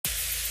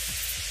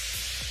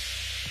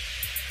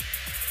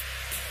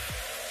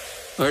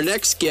Our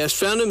next guest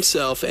found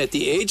himself at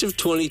the age of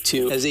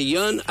 22 as a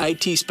young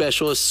IT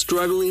specialist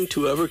struggling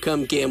to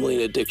overcome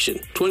gambling addiction.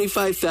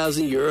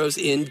 25,000 euros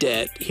in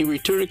debt, he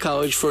returned to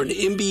college for an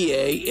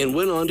MBA and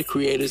went on to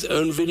create his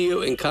own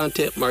video and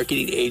content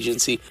marketing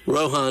agency,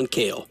 Rohan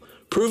Kale.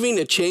 Proving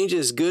a change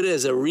as good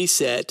as a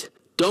reset,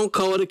 don't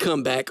call it a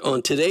comeback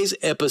on today's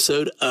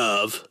episode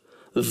of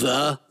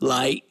The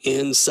Light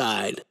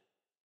Inside.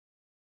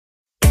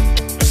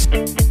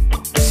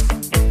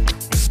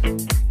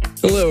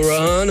 Hello,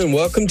 Rohan, and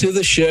welcome to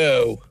the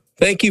show.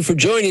 Thank you for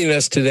joining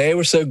us today.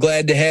 We're so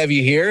glad to have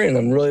you here, and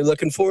I'm really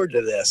looking forward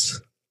to this.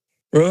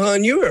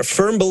 Rohan, you are a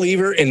firm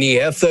believer in the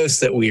ethos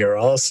that we are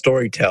all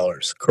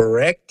storytellers,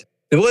 correct?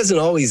 It wasn't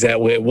always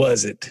that way,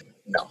 was it?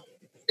 No,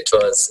 it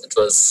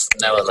was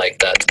never like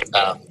that.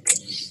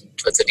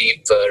 It was a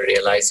deep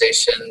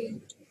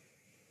realization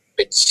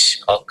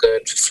which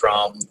occurred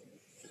from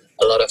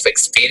a lot of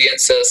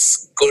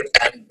experiences, good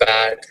and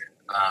bad,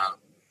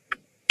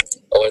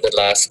 over the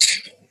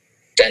last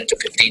 10 to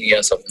 15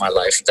 years of my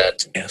life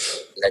that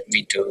led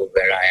me to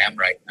where I am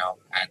right now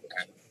and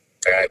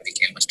where I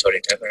became a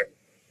storyteller.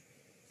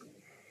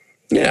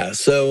 Yeah,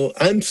 so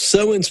I'm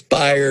so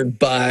inspired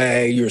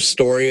by your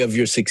story of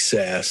your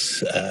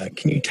success.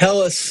 Can you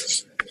tell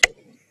us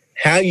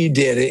how you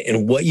did it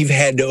and what you've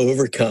had to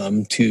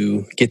overcome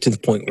to get to the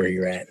point where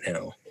you're at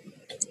now?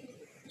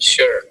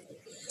 Sure.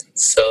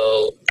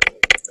 So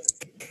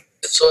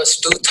this was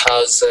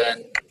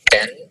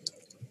 2010.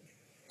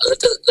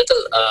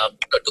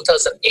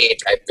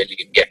 2008, I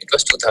believe. Yeah, it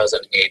was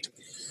 2008.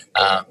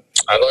 I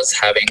was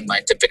having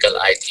my typical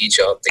IT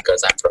job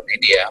because I'm from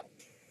India.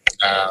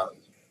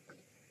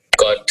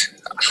 Got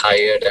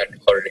hired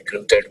or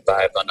recruited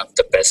by one of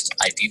the best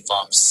IT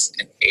firms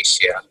in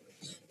Asia.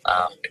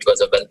 It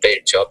was a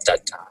well-paid job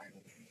that time.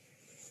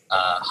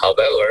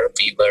 However,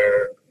 we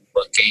were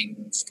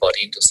working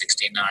 14 to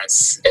 16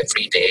 hours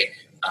every day,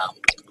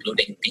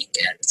 including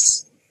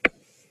weekends.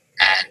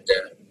 And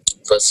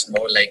it was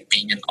more like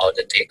being an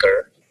order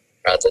taker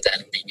rather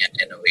than being an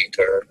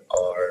innovator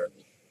or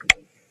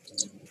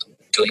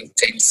doing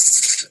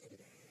things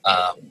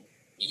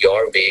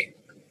your way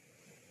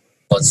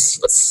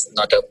was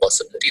not a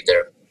possibility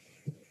there.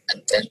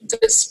 And then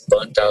this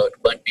burnt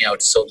me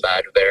out so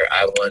bad where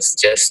I was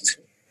just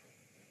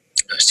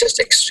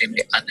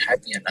extremely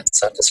unhappy and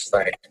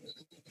unsatisfied.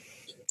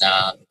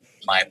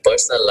 My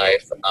personal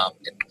life,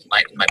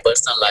 in my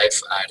personal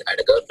life, I had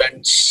a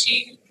girlfriend.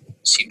 She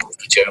moved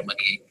to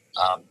Germany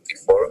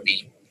before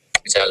me,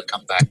 which I'll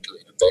come back to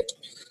in a bit.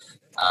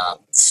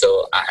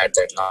 So I had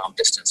that long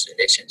distance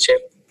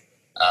relationship.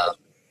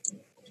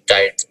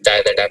 Tied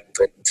that up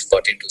with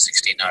 14 to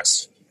 16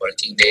 hours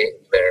working day,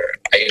 where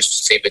I used to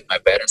stay with my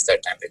parents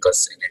that time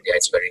because in India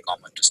it's very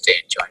common to stay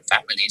in joint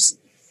families.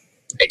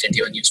 I didn't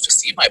even used to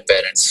see my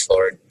parents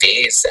for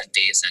days and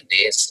days and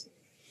days.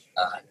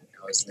 I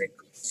was like,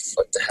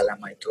 what the hell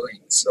am I doing?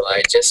 So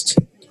I just,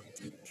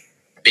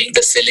 being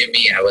the silly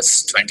me, I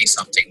was 20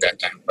 something that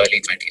time,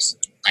 early 20s,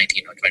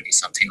 19 or 20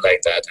 something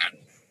like that, and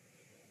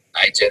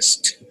I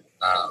just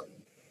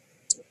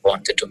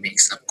wanted to make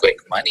some quick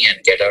money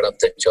and get out of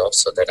the job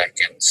so that I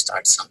can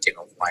start something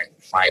of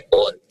my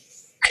own.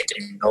 I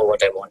didn't know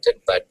what I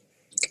wanted, but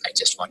I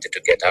just wanted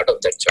to get out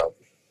of that job.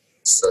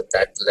 So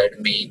that led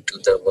me to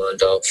the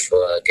world of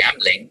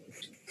gambling,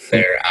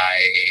 where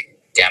I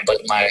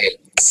gambled my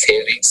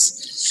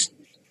savings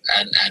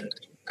and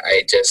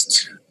I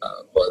just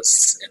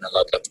was in a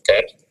lot of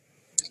debt.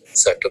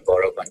 So I had to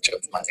borrow a bunch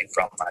of money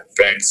from my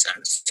friends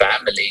and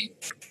family,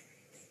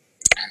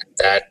 and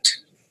that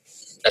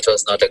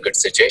was not a good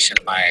situation.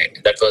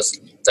 That was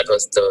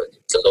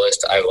the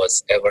lowest I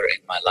was ever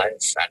in my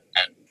life,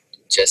 and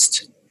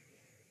just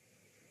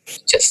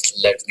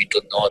led me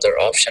to no other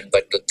option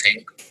but to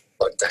think,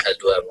 what the hell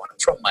do I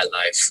want from my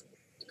life?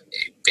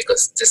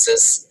 Because this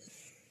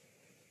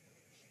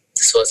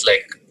was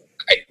like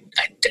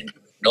I didn't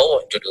know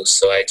what to do,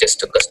 so I just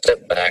took a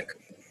step back.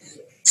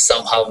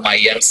 Somehow my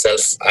young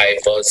self, I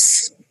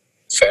was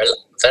well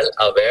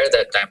aware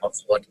that time of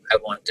what I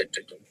wanted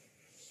to do.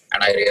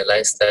 And I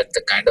realized that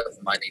the kind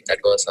of money that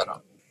was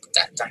around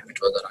that time, it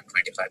was around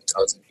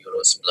 25,000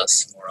 euros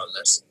plus, more or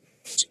less,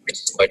 which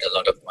is quite a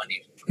lot of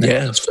money.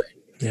 Yeah.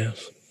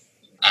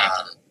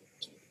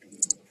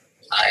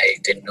 I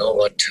didn't know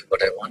what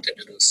I wanted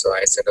to do. So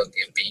I said,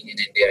 okay, being in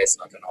India is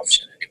not an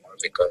option anymore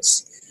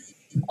because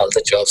all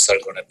the jobs are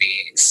going to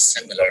be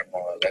similar,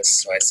 more or less.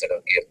 So I said,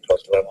 okay,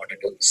 what do I want to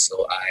do?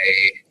 So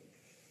I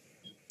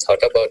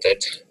thought about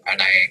it,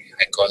 and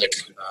I call it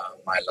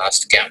my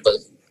last gamble,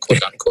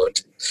 quote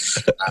unquote.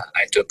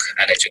 I took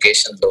an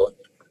education loan,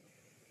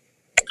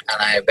 and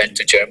I went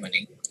to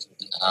Germany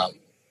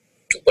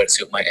to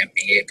pursue my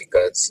MBA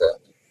because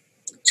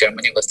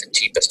Germany was the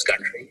cheapest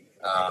country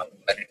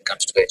when it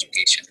comes to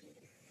education,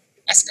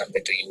 as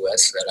compared to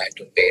US, where I had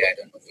to pay, I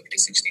don't know,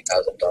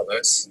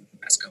 $50,000-$60,000.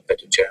 As compared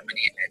to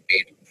Germany, I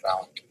paid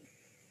around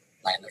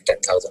 $9,000 or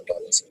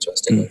 $10,000, which was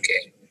still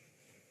okay.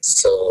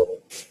 So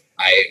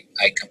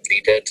I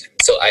completed.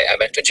 So I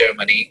went to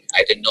Germany.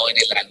 I didn't know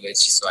any language,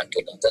 so I had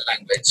to learn the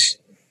language.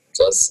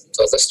 it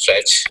was a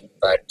stretch,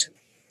 but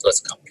it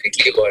was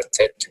completely worth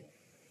it.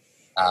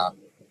 Um,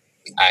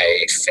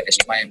 I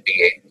finished my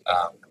MBA.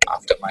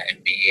 After my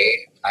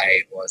MBA,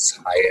 I was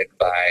hired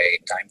by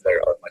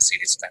Daimler or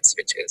Mercedes-Benz,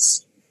 which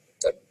is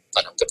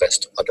one of the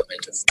best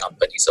automotive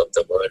companies of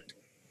the world.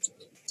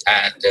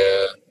 And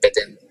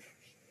within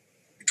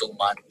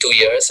 2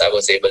 years, I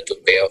was able to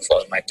pay off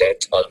all my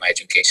debt, all my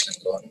education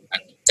loan.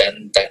 And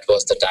then that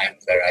was the time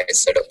where I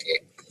said,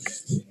 okay,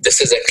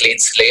 this is a clean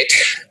slate.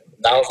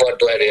 Now what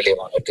do I really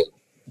want to do?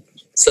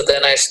 So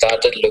then I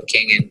started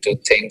looking into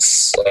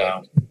things,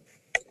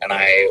 and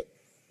I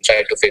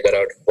tried to figure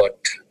out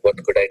what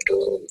could I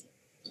do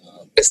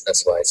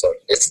business-wise, or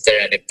is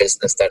there any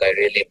business that I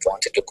really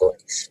wanted to go in?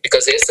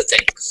 Because here's the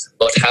thing: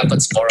 what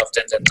happens more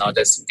often than not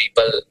is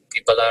people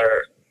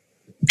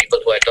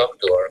who I talk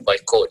to or who I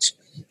coach,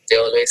 they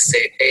always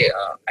say, "Hey,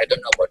 I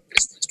don't know what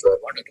business do I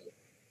want to do.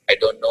 I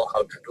don't know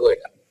how to do it."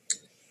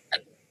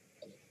 And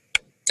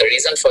the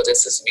reason for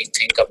this is we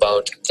think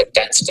about the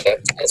 10th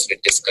step, as we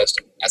discussed,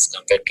 as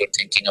compared to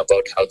thinking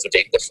about how to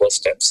take the first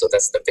step. So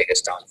that's the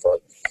biggest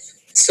downfall.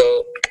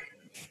 So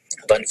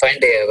one fine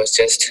day, I was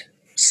just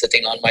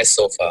sitting on my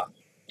sofa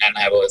and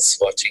I was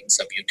watching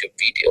some YouTube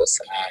videos,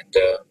 and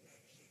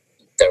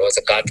there was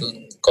a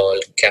cartoon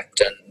called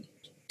Captain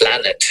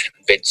Planet,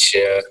 which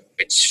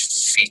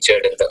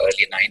featured in the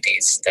early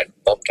 90s that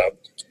popped up.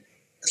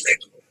 I was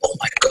like, oh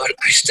my God,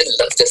 I still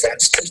love this. I'm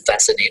still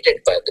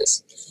fascinated by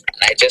this.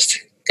 And I just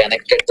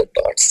connected the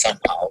dots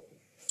somehow.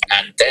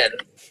 And then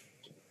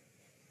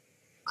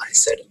I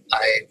said,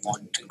 I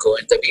want to go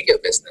in the video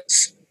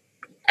business.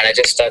 And I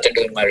just started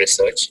doing my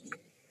research.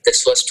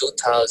 This was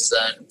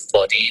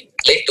 2014,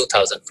 late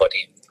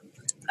 2014.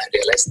 I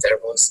realized there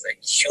was a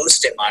huge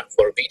demand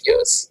for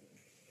videos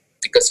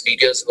because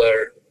videos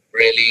were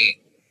really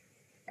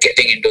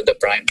getting into the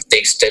prime.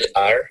 They still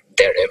are.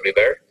 They're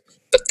everywhere.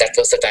 But that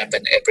was the time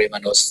when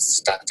everyone was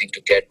starting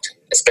to get,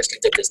 especially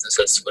the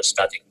businesses were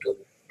starting to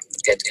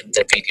get in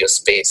the video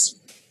space.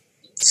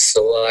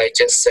 So I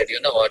just said,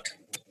 you know what?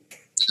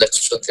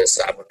 Let's do this.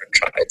 I want to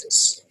try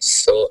this.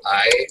 So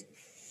I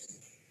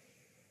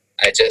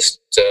just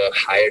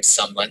hired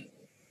someone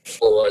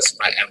who was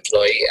my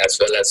employee as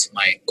well as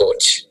my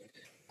coach.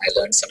 I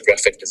learned some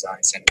graphic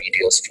designs and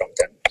videos from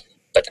them.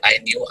 But I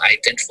knew I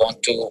didn't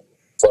want to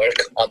work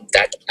on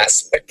that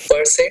aspect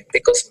per se,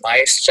 because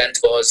my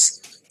strength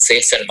was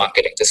sales and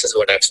marketing. This is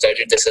what I've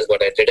studied. This is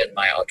what I did in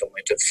my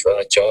automotive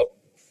job.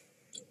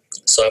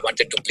 So I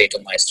wanted to play to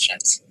my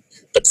strengths.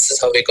 But this is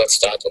how we got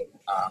started.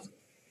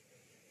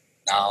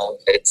 Now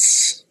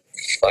it's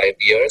 5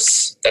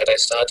 years that I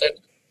started.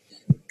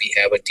 We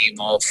have a team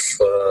of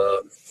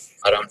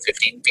around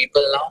 15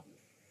 people now.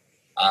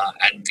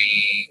 And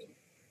we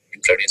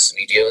produce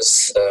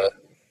videos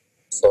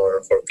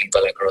for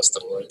people across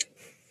the world.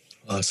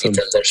 Awesome. We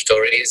tell their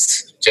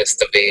stories just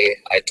the way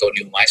I told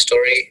you my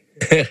story.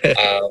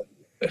 And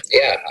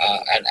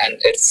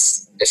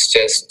it's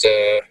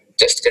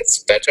just gets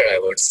better, I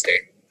would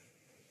say.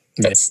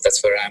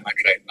 That's where I'm at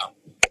right now.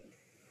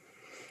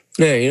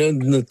 Yeah, you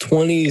know, the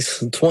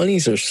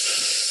 20s are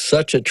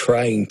such a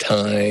trying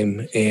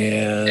time,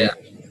 and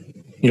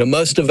you know,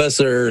 most of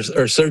us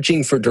are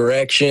searching for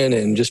direction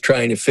and just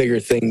trying to figure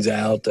things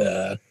out.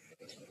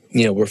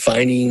 You know, we're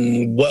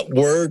finding what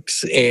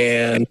works,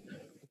 and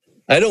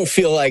I don't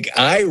feel like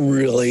I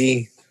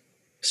really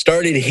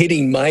started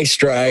hitting my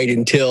stride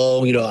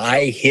until, you know,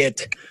 I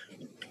hit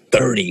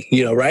 30,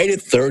 you know, right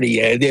at 30.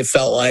 It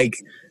felt like,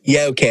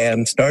 yeah, okay,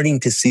 I'm starting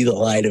to see the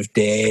light of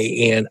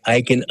day, and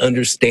I can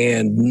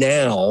understand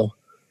now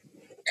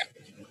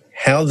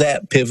how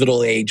that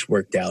pivotal age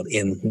worked out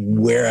and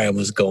where I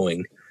was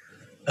going.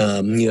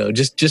 You know,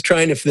 just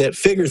trying to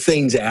figure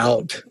things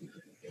out.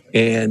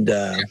 And,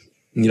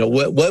 you know,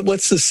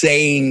 what's the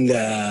saying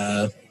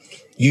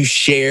you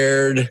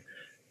shared?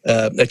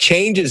 A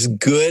change is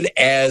good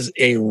as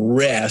a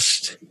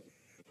rest,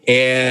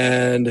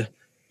 and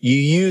you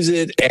use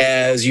it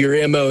as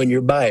your MO in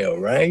your bio,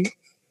 right?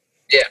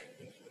 Yeah.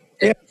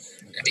 I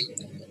mean,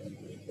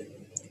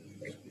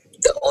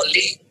 the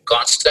only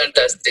constant,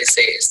 as they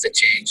say, is the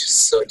change.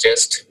 So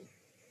just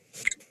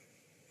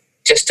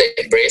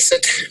embrace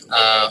it,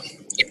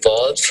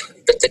 evolve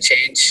with the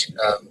change,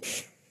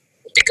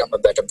 become a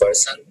better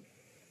person,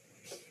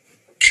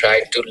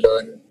 try to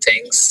learn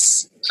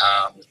things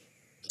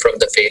from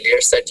the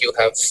failures that you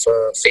have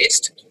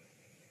faced,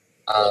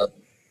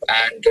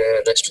 and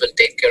the rest will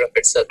take care of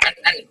itself.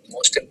 And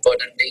most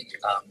importantly,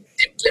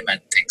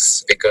 implement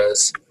things,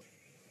 because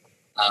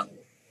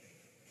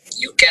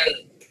you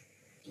can.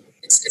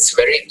 It's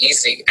very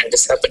easy, and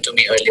this happened to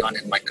me early on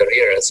in my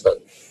career as well.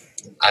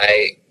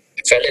 I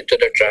fell into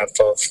the trap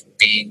of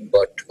being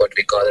what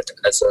we call it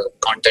as a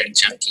content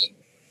junkie.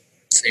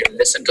 So you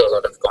listen to a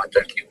lot of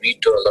content, you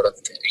read a lot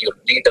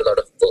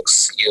of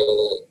books,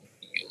 you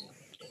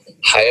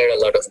hire a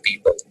lot of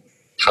people.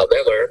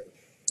 However,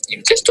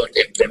 you just don't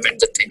implement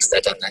the things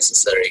that are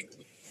necessary,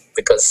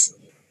 because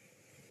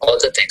all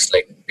the things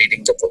like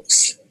reading the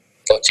books,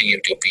 watching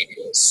YouTube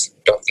videos,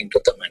 talking to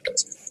the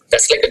mentors,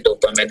 That's like a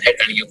dopamine hit,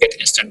 and you get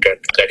instant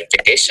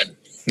gratification.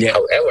 Yeah.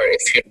 However,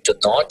 if you do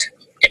not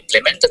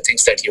implement the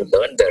things that you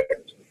learn there,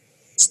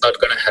 it's not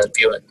going to help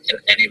you in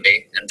any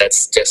way, and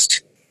that's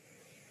just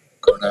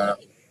going to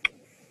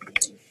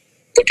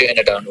put you in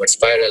a downward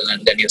spiral.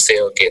 And then you say,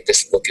 okay,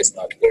 this book is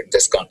not good,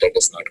 this content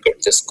is not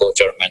good, this coach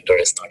or mentor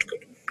is not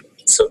good.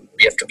 So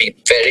we have to be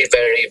very,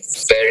 very,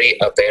 very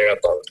aware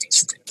about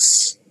these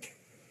things.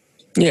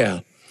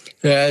 Yeah.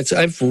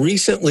 I've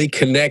recently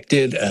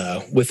connected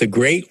with a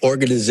great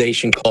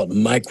organization called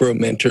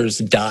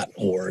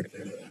micromentors.org.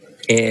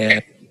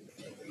 And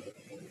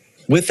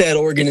with that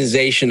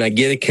organization, I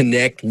get to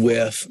connect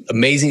with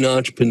amazing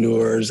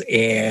entrepreneurs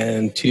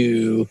and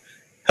to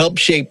help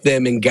shape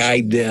them and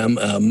guide them.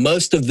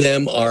 Most of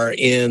them are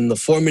in the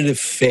formative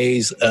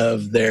phase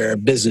of their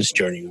business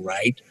journey,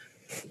 right?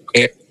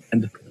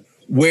 And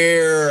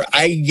where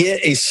I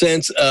get a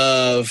sense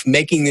of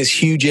making this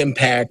huge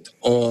impact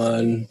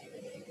on,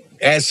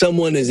 as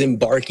someone is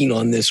embarking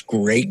on this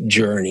great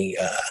journey,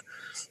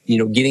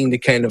 getting to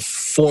kind of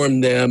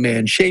form them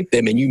and shape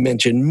them. And you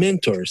mentioned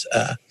mentors.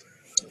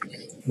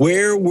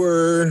 Who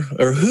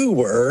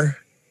were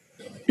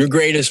your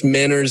greatest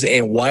mentors,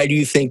 and why do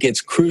you think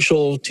it's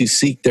crucial to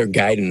seek their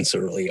guidance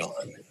early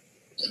on?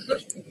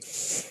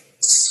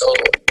 So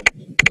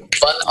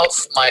one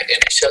of my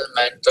initial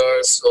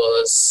mentors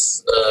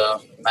was a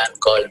man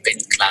called Ben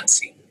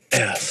Clancy.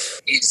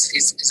 Yes.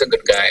 He's a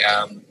good guy.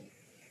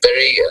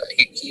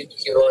 He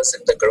was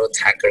in the growth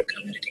hacker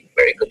community.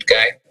 Very good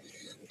guy.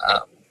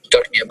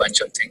 Taught me a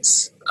bunch of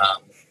things.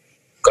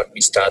 Got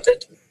me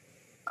started.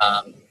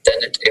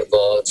 Then it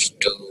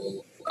evolved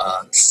to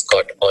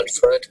Scott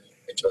Alford,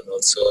 which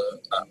was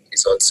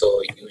is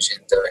also used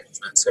in the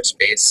influencer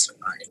space,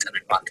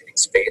 internet marketing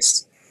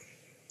space.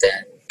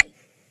 Then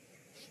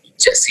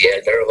Jesse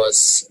Elder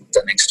was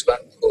the next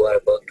one who I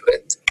worked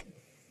with.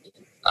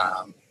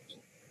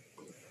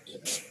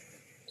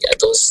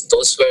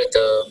 Those were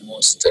the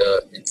most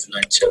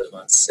influential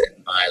ones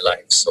in my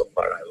life so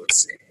far, I would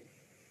say.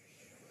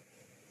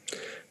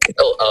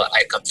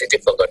 I completely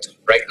forgot.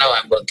 Right now,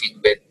 I'm working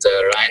with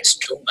Ryan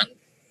Struman.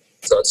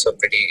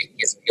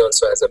 He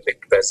also has a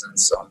big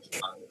presence in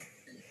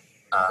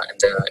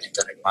the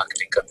internet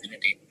marketing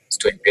community. He's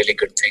doing really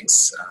good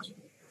things.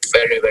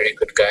 Very, very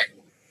good guy.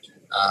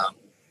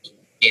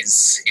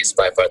 He's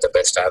by far the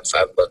best I've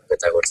worked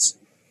with, I would say.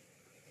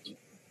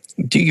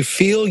 Do you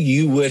feel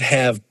you would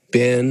have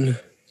been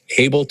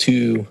able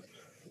to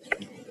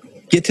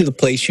get to the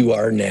place you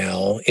are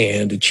now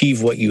and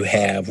achieve what you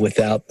have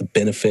without the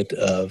benefit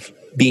of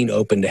being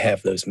open to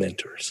have those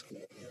mentors?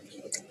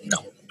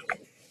 No.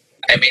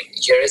 I mean,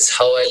 here is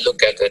how I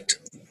look at it.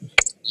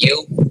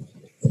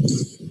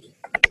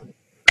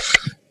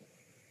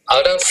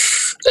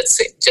 Let's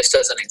say, just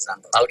as an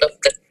example, out of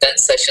the 10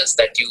 sessions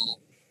that you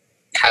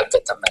have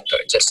with a mentor,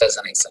 just as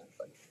an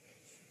example,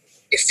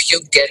 if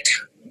you get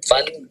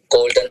one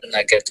golden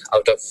nugget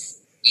out of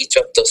each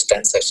of those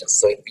 10 sessions,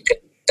 so if you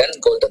get 10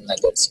 golden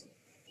nuggets,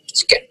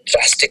 you can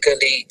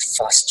drastically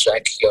fast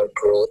track your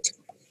growth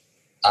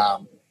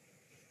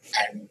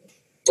and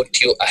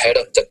put you ahead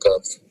of the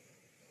curve,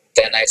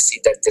 then I see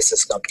that this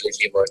is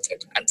completely worth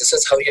it. And this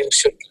is how you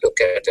should look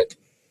at it,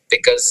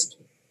 because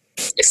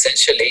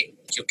essentially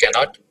you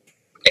cannot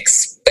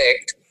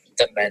expect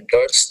the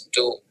mentors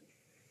to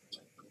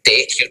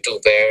take you to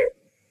where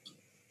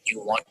you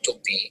want to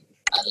be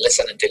unless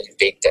and until you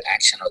take the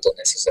action or the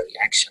necessary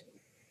action.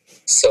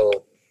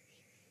 So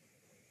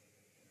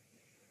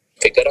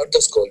figure out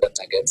those golden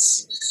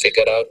nuggets,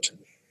 figure out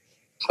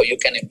how you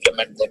can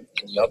implement them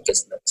in your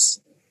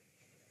business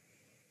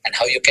and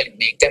how you can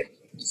make them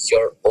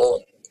your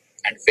own,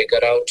 and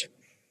figure out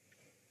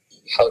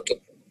how to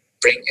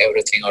bring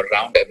everything or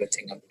round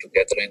everything up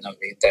together in a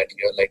way that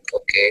you're like,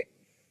 okay,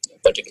 a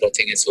particular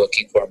thing is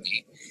working for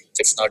me. If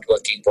it's not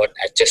working, what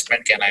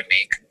adjustment can I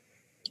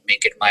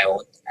make it my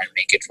own and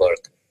make it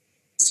work?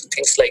 So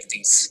things like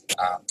these.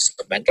 So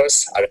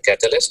mentors are a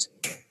catalyst,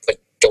 but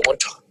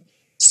don't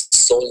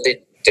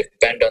solely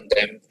depend on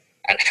them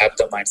and have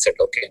the mindset,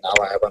 okay, now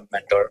I have a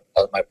mentor,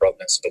 all my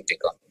problems will be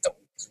gone. No,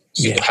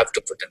 you have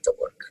to put in the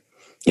work.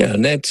 Yeah,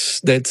 and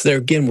that's there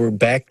again. We're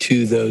back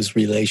to those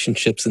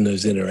relationships and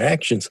those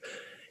interactions.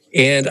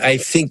 And I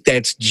think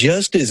that's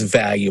just as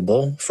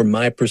valuable from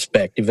my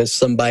perspective as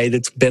somebody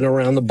that's been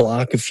around the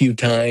block a few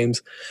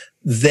times,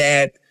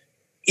 that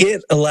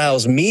it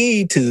allows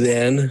me to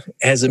then,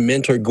 as a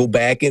mentor, go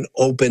back and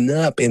open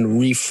up and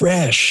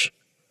refresh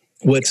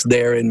what's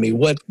there in me.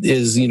 What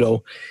is,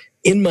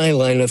 in my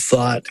line of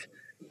thought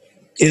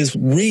is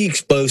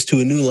re-exposed to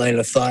a new line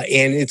of thought.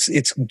 And it's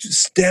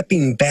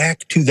stepping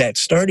back to that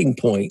starting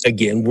point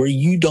again, where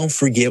you don't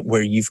forget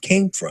where you've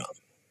came from.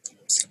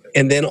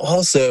 And then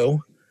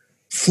also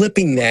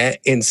flipping that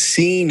and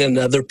seeing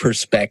another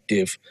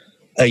perspective,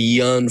 a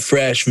young,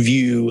 fresh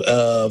view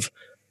of,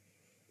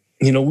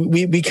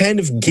 we kind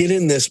of get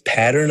in this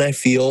pattern, I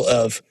feel,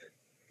 of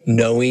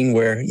knowing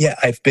where,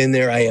 I've been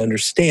there, I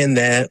understand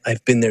that,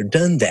 I've been there,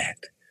 done that.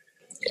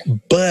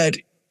 But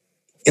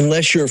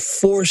unless you're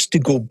forced to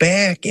go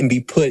back and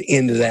be put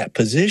into that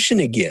position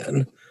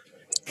again,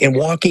 and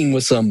walking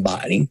with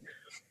somebody,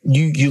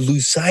 you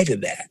lose sight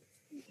of that.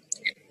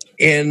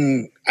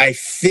 And I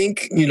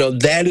think,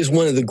 that is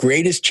one of the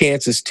greatest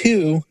chances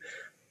to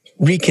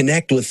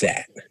reconnect with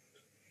that.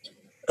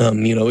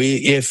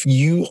 If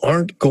you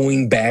aren't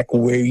going back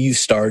where you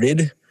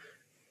started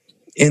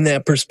in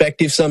that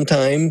perspective,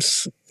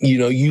 sometimes,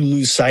 you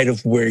lose sight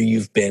of where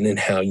you've been and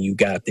how you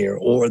got there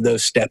or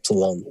those steps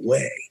along the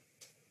way.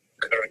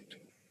 Correct.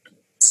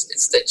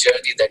 It's the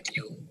journey that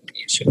you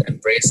should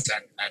embrace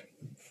and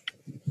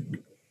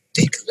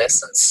take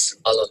lessons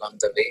all along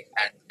the way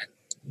and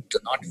do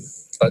not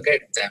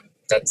forget them.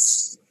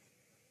 That's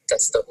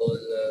the whole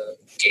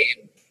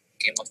game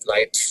of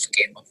life,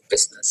 game of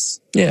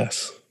business.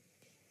 Yes.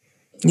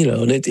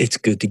 And it's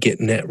good to get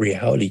in that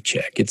reality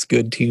check. It's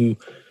good to,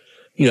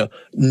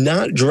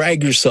 not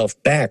drag yourself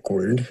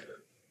backward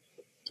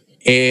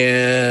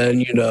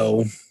and,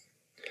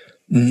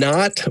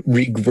 not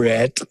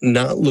regret,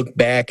 not look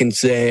back and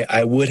say,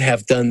 I would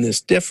have done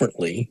this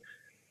differently,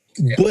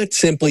 but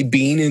simply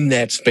being in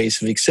that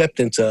space of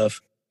acceptance of,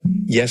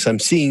 yes, I'm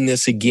seeing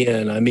this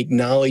again. I'm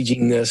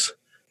acknowledging this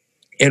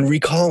and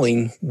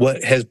recalling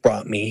what has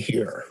brought me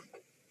here.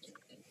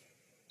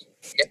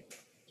 Yeah,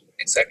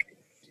 exactly.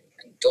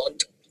 And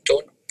don't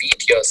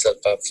beat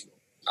yourself up.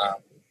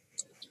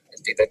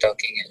 As we were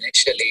talking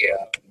initially,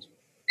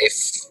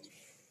 if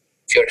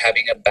you're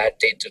having a bad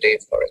day today,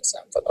 for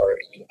example, or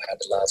you had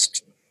the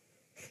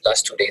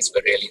last 2 days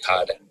were really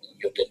hard and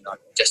you did not,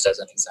 just as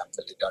an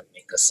example, did not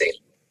make a sale.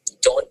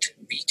 Don't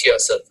beat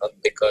yourself up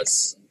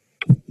because,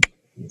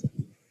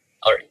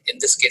 or in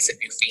this case,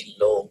 if you feel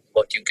low,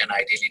 what you can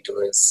ideally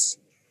do is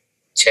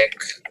check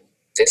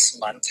this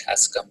month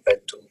as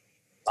compared to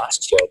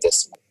last year,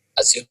 this month.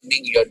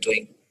 Assuming you're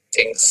doing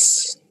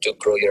things to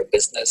grow your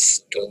business,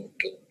 to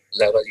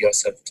level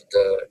yourself to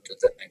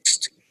the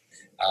next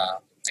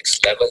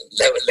level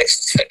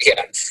next,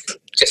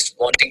 just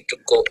wanting to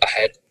go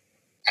ahead.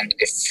 And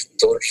if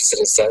those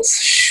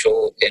results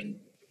show in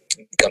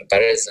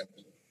comparison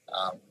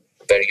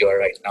where you are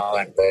right now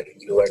and where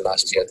you were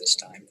last year this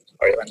time,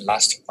 or even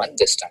last month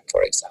this time,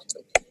 for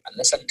example,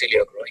 unless until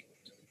you're growing,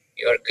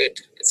 you are good.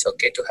 It's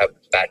okay to have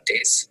bad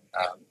days.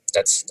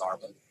 That's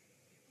normal.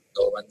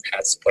 No one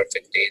has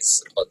perfect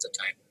days all the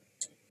time.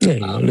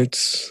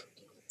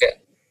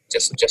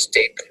 Just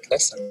take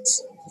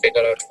lessons.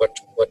 Figure out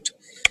what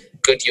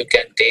good you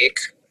can take.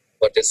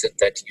 What is it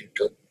that you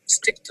do?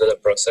 Stick to the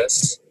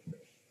process,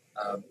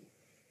 and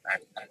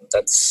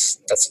that's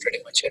pretty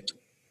much it.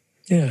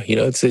 Yeah,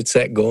 it's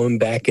that going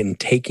back and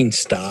taking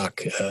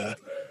stock.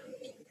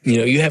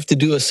 You have to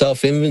do a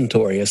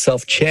self-inventory, a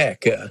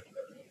self-check.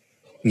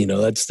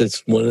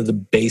 That's one of the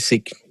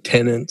basic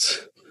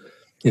tenets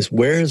is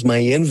where is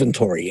my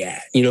inventory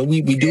at?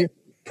 We do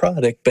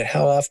product, but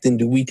how often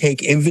do we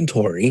take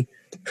inventory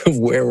of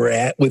where we're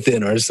at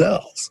within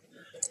ourselves?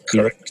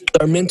 Correct.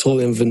 Our mental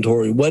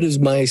inventory. What is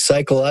my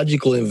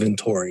psychological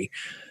inventory?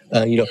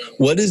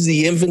 What is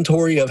the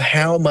inventory of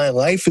how my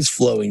life is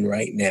flowing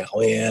right now?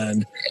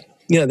 And,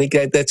 I think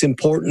that's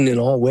important in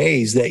all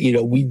ways that,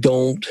 we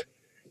don't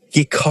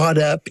get caught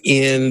up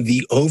in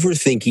the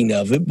overthinking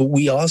of it, but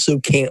we also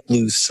can't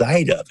lose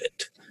sight of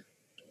it.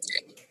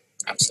 Yeah,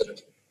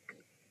 absolutely.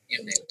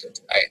 You nailed it.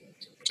 I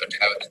don't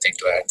have anything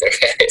to add there.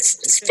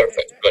 It's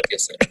perfect what you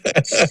said.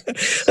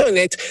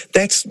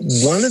 That's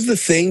one of the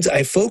things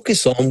I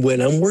focus on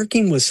when I'm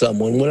working with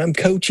someone, when I'm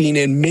coaching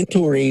and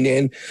mentoring,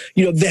 and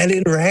that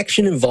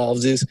interaction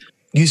involves is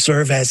you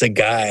serve as a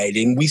guide,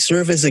 and we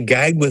serve as a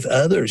guide with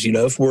others.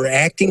 If we're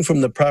acting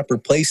from the proper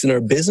place in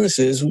our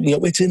businesses,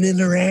 it's an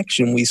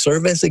interaction. We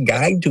serve as a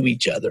guide to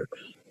each other,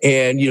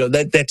 and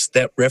that's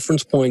that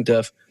reference point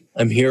of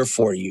I'm here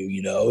for you,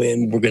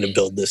 and we're going to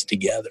build this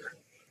together.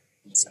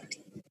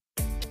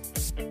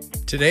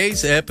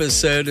 Today's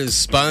episode is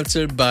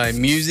sponsored by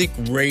Music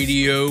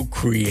Radio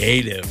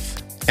Creative.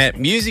 At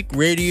Music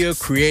Radio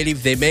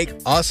Creative, they make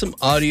awesome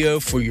audio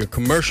for your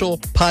commercial,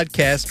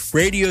 podcast,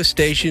 radio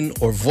station,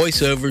 or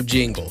voiceover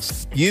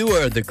jingles. You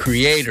are the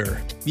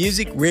creator.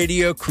 Music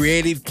Radio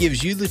Creative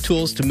gives you the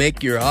tools to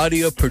make your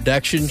audio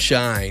production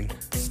shine.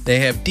 They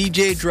have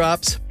DJ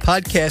drops,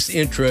 podcast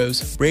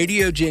intros,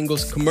 radio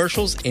jingles,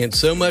 commercials, and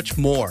so much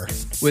more.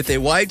 With a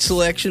wide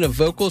selection of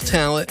vocal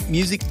talent,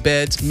 music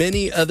beds,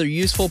 many other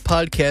useful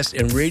podcast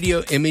and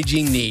radio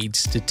imaging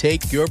needs to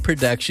take your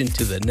production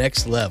to the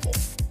next level.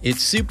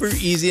 It's super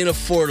easy and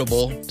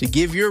affordable to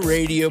give your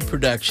radio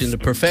production the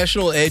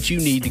professional edge you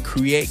need to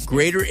create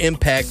greater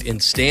impact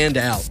and stand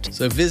out.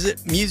 So visit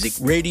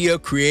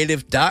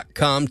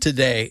musicradiocreative.com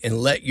today and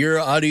let your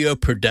audio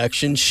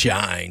production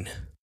shine.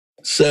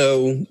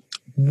 So,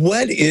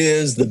 what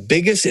is the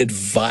biggest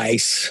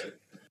advice,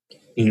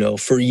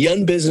 for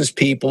young business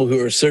people who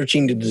are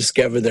searching to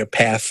discover their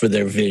path for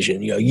their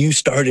vision? You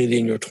started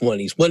in your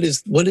 20s. What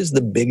is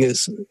the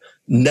biggest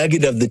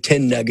nugget of the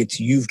 10 nuggets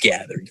you've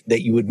gathered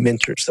that you would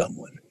mentor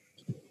someone?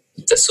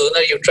 The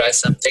sooner you try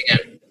something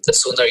and the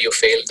sooner you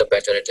fail, the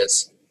better it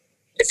is.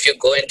 If you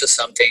go into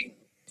something,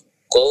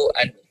 go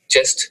and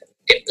just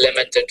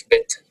implement it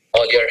with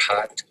all your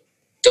heart.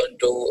 Don't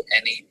do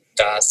any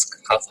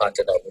task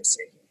half-hearted, I would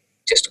say.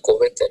 Just go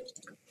with it.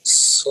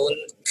 Soon,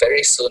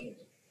 very soon,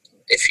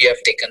 if you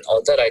have taken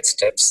all the right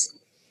steps,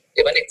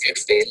 even if you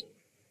fail,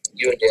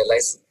 you will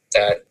realize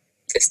that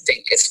this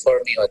thing is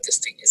for me or this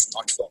thing is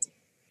not for me.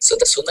 So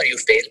the sooner you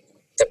fail,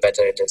 the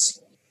better it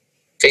is.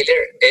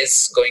 Failure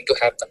is going to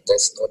happen.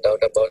 There's no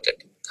doubt about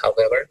it.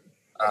 However,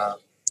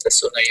 the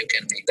sooner you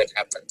can make that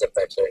happen, the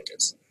better it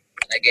is.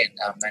 And again,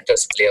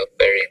 mentors play a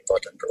very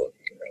important role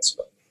here as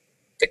well.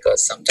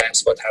 Because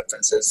sometimes what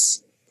happens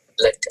is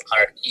let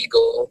our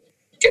ego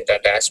get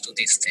attached to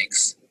these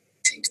things.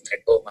 Think that,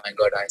 oh my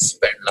God, I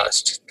spent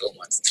last 2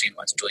 months, 3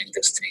 months doing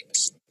this thing.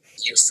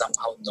 You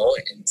somehow know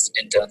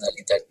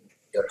internally that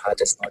your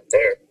heart is not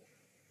there.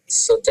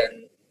 So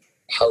then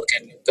how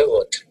can you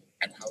pivot?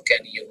 And how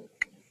can you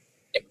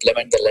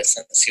implement the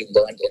lessons you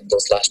learned in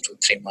those last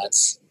 2-3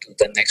 months to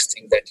the next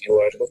thing that you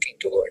are looking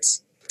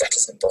towards? That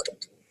is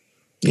important.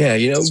 Yeah,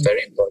 it's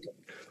very important.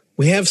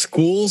 We have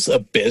schools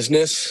of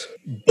business,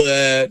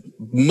 but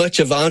much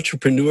of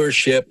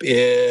entrepreneurship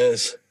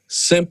is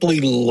simply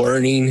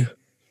learning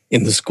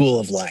in the school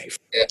of life.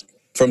 Yeah.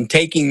 From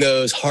taking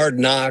those hard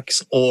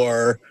knocks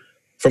or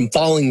from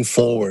falling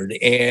forward.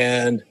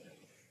 And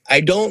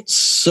I don't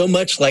so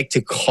much like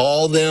to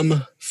call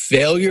them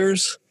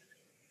failures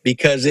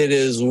because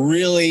is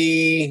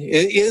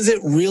it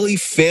really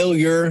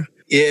failure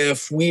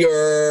if we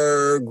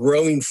are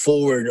growing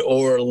forward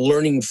or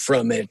learning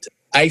from it?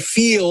 I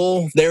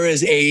feel there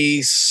is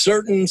a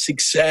certain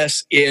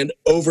success in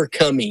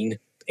overcoming,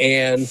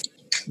 and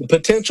the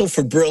potential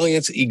for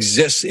brilliance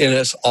exists in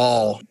us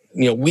all.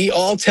 We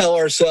all tell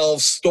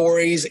ourselves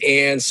stories,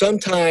 and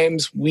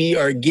sometimes we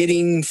are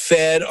getting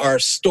fed our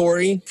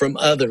story from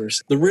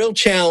others. The real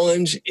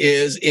challenge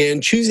is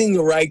in choosing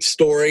the right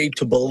story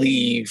to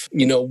believe.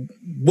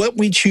 What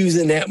we choose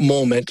in that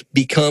moment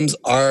becomes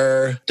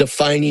our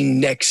defining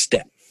next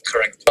step.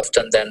 Correct.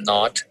 Often than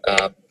not,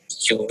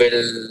 you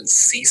will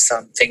see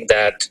something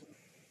that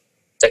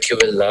you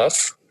will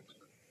love,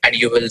 and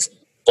you will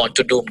want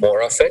to do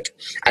more of it,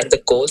 and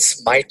the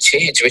goals might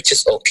change, which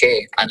is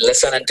okay,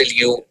 unless and until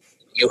you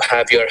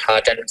have your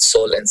heart and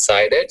soul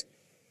inside it.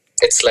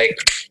 It's like,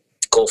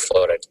 go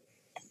for it.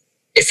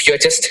 If you're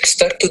just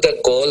stuck to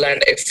the goal,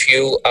 and if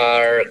you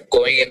are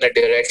going in a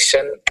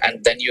direction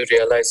and then you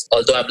realize,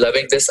 although I'm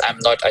loving this, I'm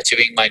not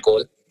achieving my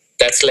goal,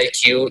 that's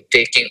like you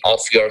taking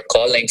off your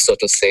calling, so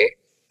to say.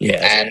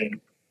 Yes. And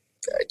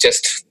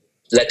just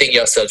letting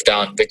yourself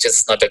down, which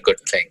is not a good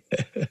thing.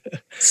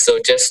 So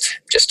just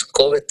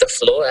go with the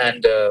flow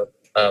and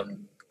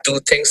do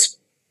things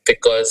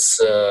because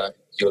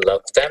you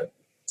love them,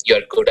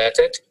 you're good at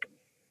it,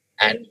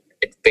 and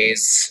it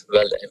pays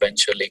well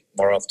eventually,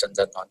 more often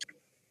than not.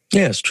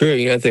 Yeah, it's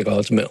true. I think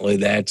ultimately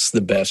that's the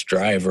best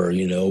driver,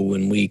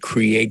 when we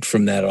create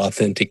from that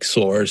authentic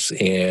source.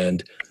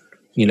 And,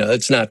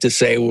 it's not to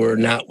say we're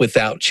not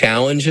without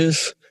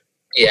challenges.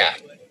 Yeah,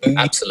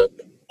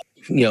 absolutely.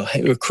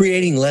 You're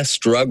creating less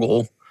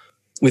struggle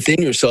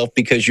within yourself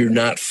because you're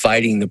not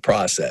fighting the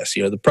process.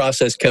 The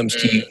process comes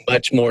to you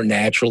much more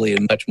naturally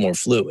and much more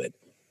fluid.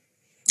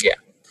 Yeah.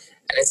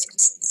 And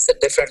it's the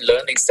different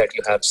learnings that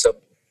you have. So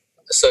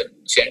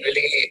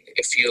generally,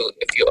 if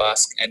you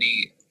ask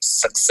any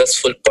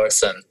successful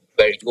person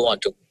where you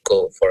want to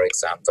go, for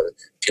example,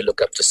 if you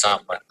look up to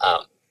someone,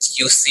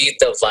 you see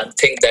the one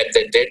thing that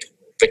they did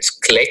which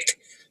clicked,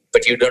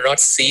 but you do not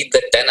see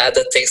the 10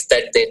 other things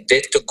that they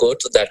did to go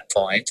to that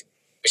point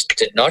which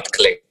did not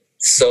click.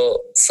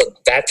 So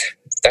that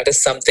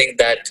is something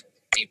that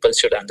people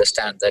should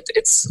understand, that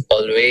it's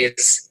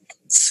always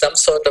some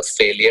sort of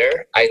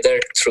failure, either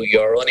through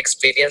your own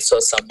experience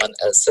or someone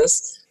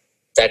else's,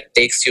 that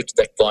takes you to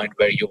that point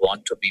where you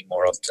want to be,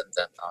 more often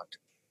than not.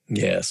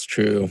 Yes,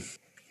 true.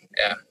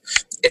 Yeah,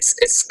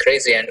 it's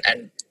crazy,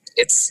 and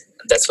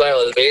that's why I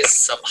always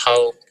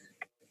somehow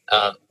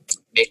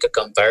make a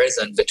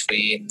comparison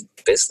between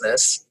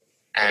business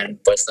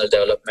and personal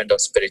development or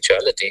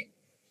spirituality,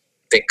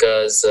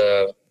 because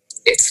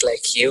it's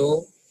like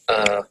you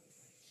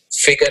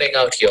figuring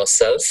out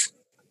yourself,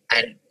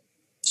 and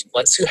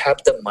once you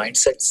have the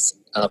mindset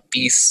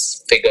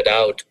piece figured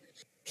out,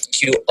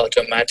 you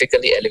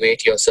automatically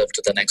elevate yourself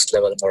to the next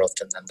level more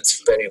often than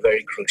it's very,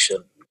 very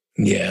crucial.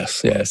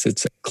 Yes,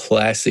 it's a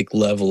classic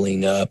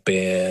leveling up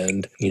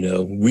and,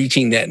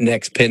 reaching that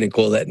next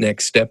pinnacle, that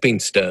next stepping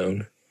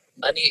stone.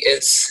 Money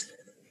is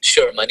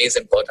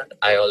important.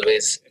 I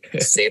always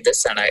say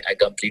this, and I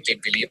completely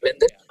believe in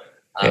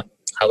it.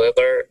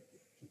 However,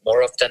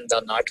 more often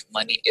than not,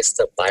 money is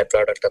the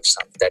byproduct of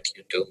something that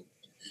you do.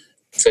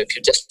 So if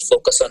you just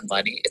focus on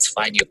money, it's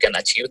fine. You can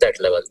achieve that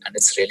level, and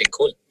it's really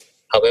cool.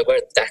 However,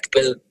 that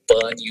will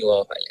burn you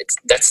off.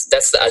 That's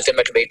the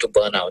ultimate way to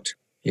burn out.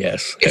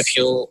 Yes. If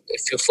you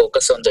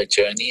focus on the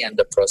journey and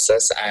the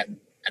process and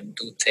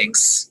do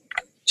things,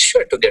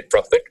 sure, to get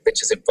profit,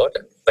 which is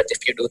important, but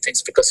if you do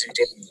things because you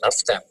really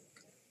love them,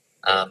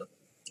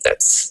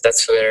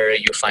 that's where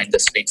you find the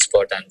sweet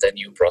spot, and then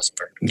you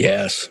prosper.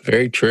 Yes,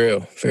 very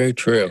true. Very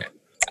true.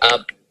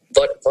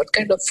 What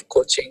kind of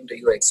coaching do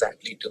you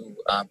exactly do?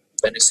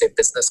 When you say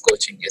business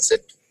coaching, is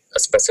it a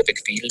specific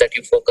field that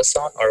you focus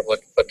on, or what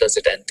does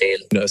it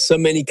entail? So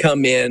many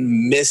come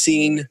in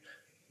missing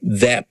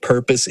that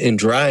purpose and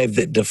drive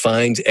that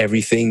defines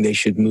everything they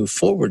should move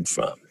forward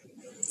from.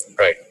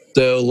 Right.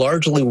 So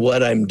largely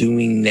what I'm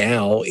doing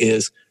now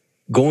is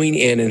going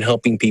in and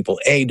helping people,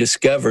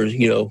 discover,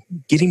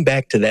 getting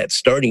back to that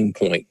starting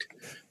point,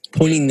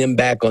 pointing them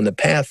back on the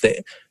path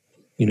that,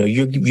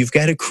 you've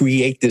got to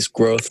create this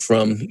growth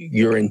from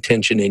your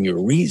intention and your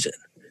reason.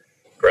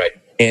 Right.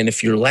 And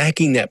if you're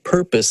lacking that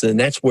purpose, then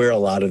that's where a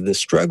lot of the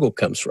struggle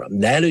comes from.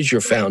 That is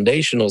your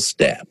foundational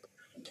step.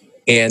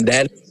 And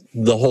that's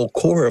the whole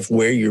core of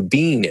where your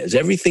being is.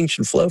 Everything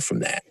should flow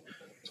from that.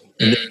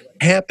 And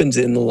what happens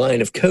in the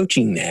line of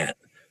coaching that,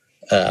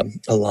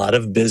 a lot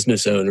of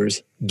business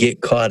owners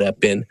get caught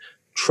up in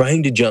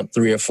trying to jump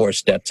 3 or 4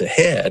 steps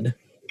ahead.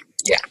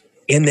 Yeah.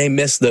 And they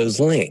miss those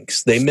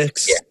links. They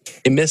miss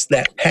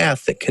that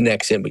path that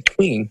connects in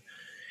between.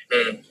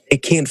 They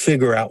can't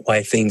figure out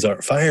why things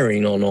aren't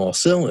firing on all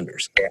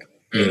cylinders.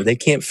 They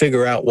can't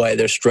figure out why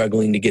they're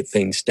struggling to get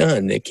things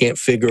done. They can't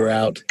figure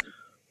out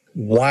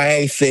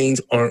why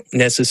things aren't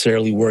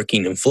necessarily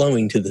working and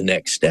flowing to the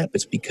next step.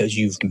 It's because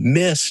you've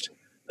missed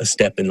a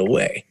step in the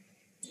way.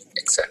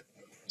 Exactly.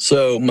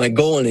 So my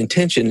goal and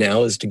intention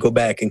now is to go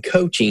back in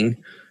coaching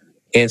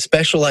and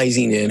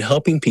specializing in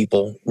helping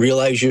people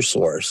realize your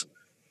source,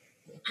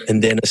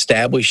 and then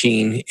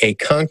establishing a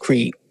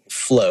concrete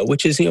flow,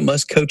 which is,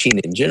 most coaching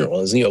in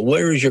general is,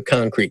 where is your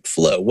concrete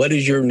flow? What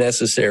is your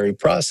necessary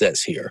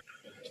process here?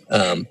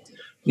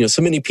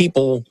 So many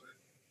people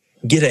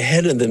get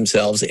ahead of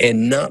themselves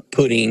and not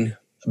putting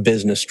a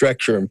business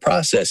structure and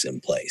process in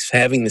place,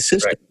 having the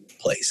system in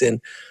place.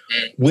 And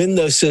when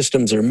those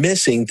systems are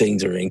missing,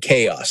 things are in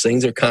chaos.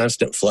 Things are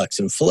constant flux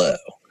and flow.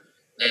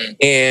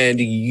 And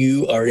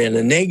you are in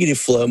a negative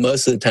flow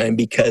most of the time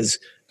because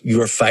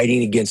you're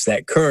fighting against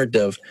that current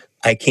of,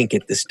 I can't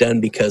get this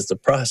done because the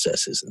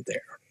process isn't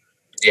there.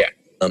 Yeah.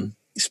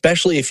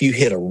 Especially if you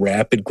hit a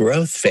rapid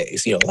growth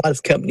phase. A lot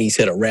of companies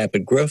hit a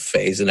rapid growth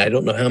phase, and I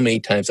don't know how many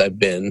times I've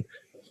been,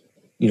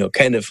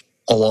 kind of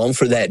along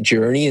for that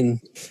journey,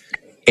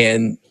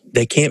 and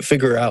they can't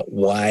figure out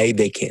why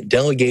they can't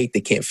delegate.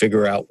 They can't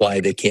figure out why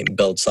they can't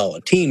build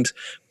solid teams,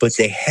 but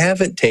they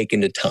haven't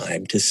taken the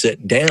time to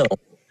sit down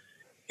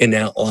and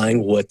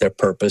outline what their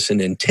purpose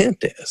and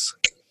intent is.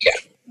 Yeah.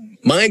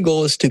 My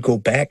goal is to go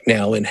back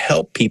now and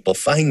help people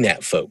find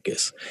that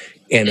focus.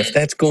 And if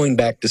that's going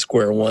back to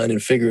square one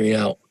and figuring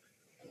out,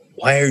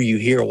 why are you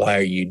here? Why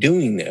are you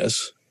doing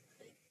this?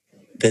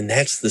 Then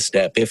that's the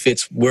step.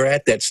 If we're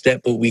at that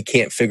step, but we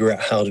can't figure out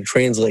how to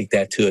translate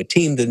that to a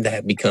team, then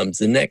that becomes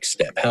the next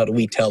step. How do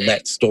we tell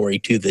that story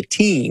to the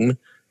team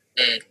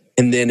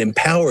and then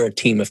empower a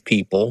team of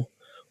people,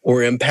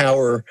 or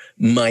empower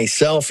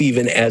myself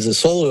even as a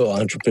solo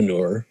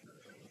entrepreneur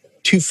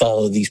to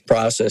follow these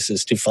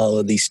processes, to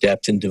follow these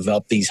steps and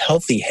develop these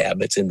healthy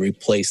habits and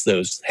replace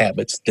those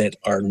habits that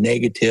are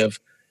negative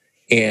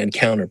and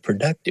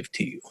counterproductive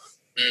to you.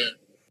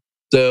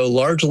 So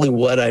largely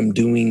what I'm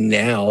doing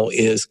now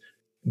is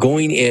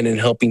going in and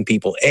helping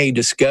people,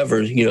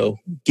 discover,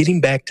 getting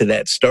back to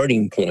that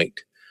starting point,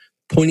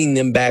 pointing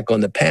them back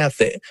on the path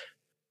that,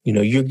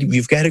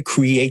 you've got to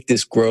create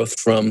this growth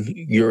from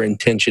your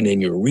intention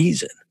and your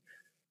reason.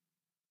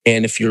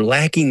 And if you're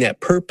lacking that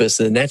purpose,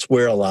 then that's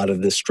where a lot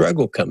of the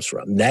struggle comes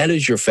from. That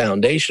is your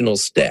foundational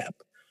step.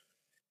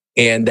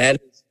 And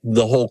that is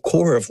the whole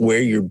core of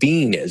where your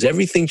being is.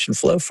 Everything should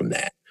flow from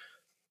that.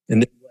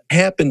 And what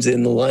happens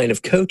in the line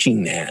of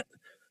coaching that,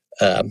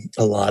 a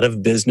lot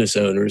of business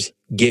owners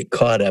get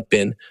caught up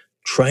in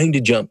trying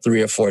to jump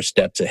 3 or 4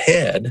 steps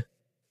ahead,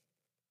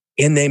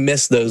 and they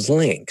miss those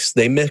links.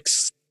 They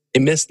miss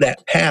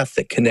that path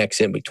that connects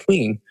in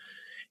between.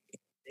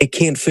 They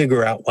can't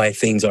figure out why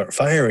things aren't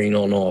firing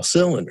on all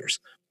cylinders.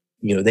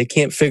 They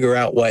can't figure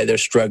out why they're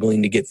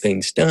struggling to get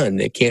things done.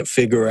 They can't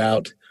figure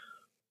out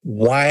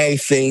why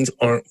things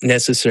aren't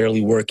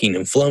necessarily working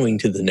and flowing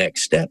to the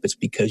next step. It's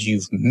because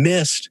you've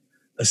missed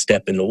a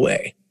step in the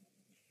way.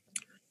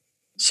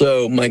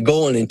 So my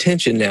goal and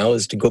intention now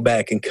is to go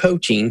back in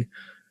coaching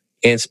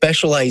and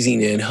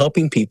specializing in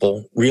helping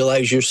people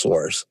realize your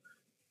source,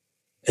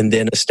 and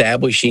then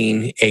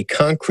establishing a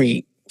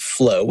concrete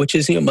flow, which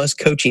is, most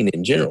coaching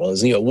in general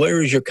is,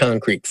 where is your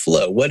concrete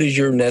flow? What is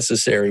your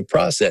necessary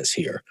process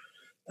here?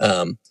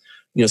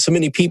 So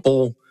many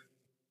people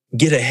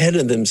get ahead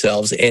of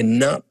themselves and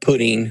not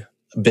putting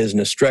a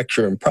business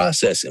structure and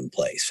process in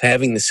place,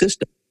 having the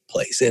system in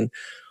place. And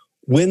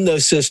when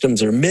those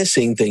systems are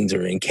missing, things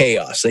are in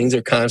chaos. Things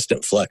are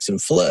constant flux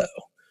and flow.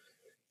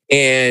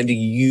 And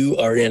you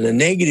are in a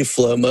negative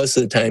flow most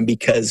of the time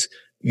because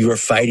you're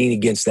fighting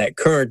against that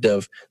current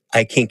of,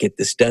 I can't get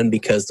this done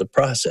because the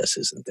process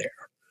isn't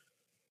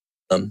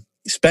there.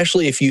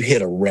 Especially if you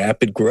hit a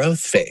rapid growth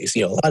phase.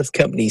 A lot of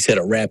companies hit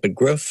a rapid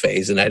growth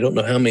phase, and I don't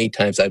know how many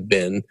times I've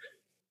been,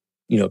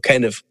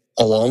 kind of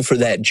along for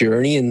that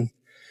journey,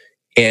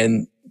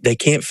 and they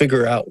can't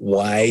figure out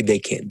why they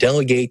can't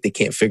delegate. They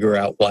can't figure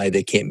out why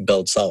they can't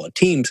build solid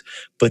teams,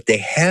 but they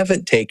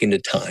haven't taken the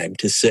time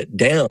to sit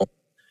down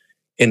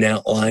and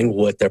outline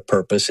what their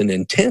purpose and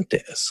intent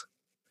is.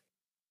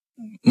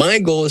 My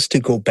goal is to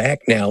go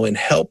back now and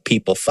help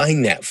people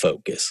find that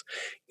focus.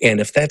 And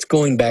if that's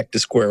going back to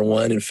square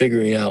one and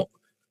figuring out,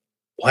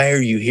 why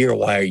are you here?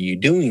 Why are you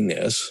doing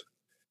this?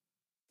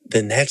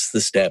 Then that's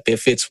the step.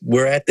 If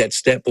we're at that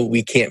step, but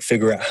we can't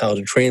figure out how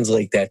to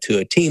translate that to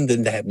a team,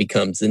 then that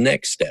becomes the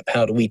next step.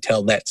 How do we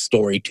tell that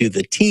story to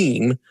the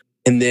team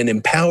and then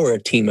empower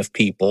a team of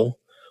people,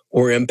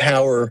 or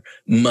empower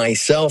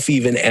myself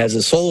even as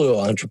a solo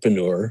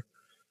entrepreneur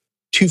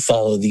to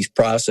follow these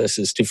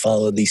processes, to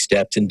follow these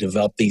steps and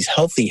develop these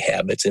healthy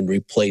habits and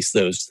replace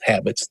those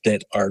habits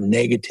that are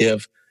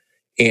negative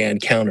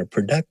and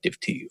counterproductive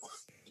to you.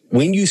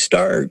 When you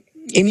start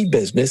any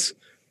business,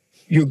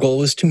 your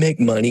goal is to make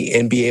money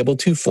and be able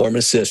to form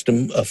a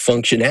system of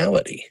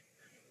functionality.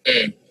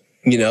 And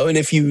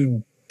if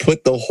you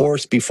put the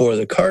horse before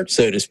the cart,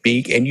 so to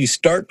speak, and you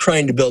start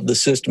trying to build the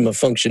system of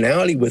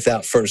functionality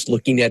without first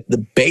looking at the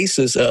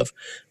basis of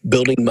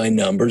building my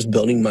numbers,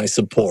 building my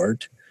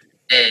support,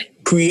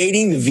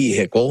 creating the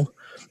vehicle,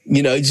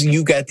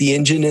 you got the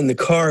engine in the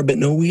car, but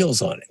no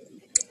wheels on it.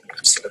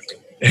 Absolutely.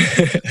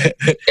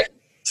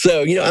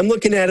 So, I'm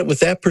looking at it with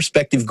that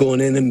perspective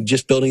going in and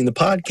just building the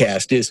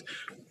podcast is,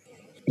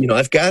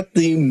 I've got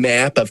the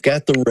map, I've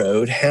got the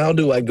road. How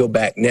do I go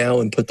back now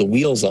and put the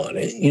wheels on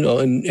it?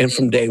 And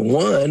from day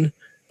one,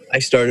 I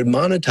started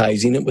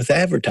monetizing it with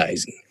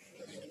advertising.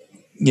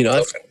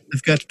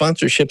 I've got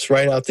sponsorships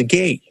right out the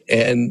gate,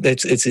 and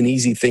it's an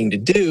easy thing to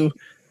do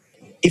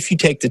if you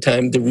take the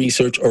time to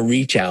research or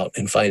reach out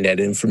and find that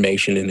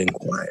information and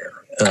inquire.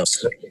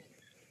 Absolutely.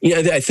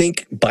 I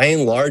think by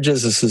and large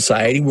as a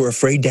society, we're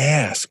afraid to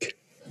ask.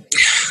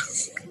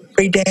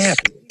 Afraid to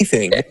ask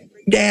anything. We're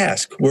afraid to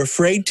ask. We're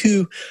afraid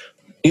to,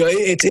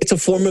 it's a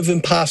form of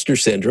imposter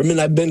syndrome.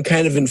 And I've been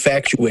kind of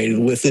infatuated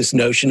with this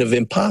notion of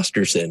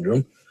imposter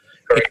syndrome.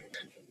 Correct.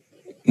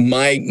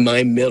 My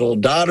middle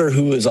daughter,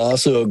 who is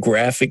also a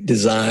graphic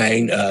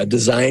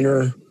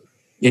designer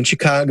in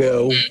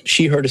Chicago,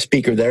 she heard a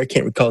speaker there. I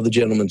can't recall the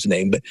gentleman's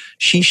name, but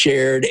she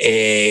shared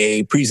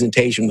a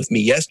presentation with me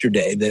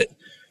yesterday that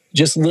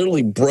just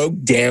literally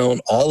broke down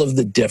all of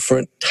the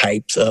different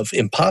types of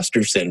imposter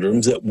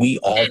syndromes that we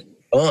all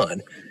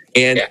on.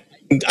 And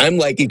I'm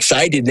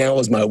excited now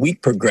as my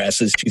week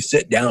progresses to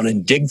sit down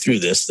and dig through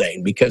this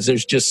thing, because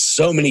there's just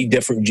so many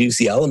different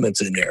juicy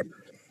elements in there.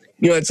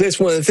 It's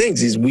one of the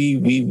things is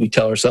we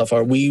tell ourselves,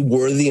 are we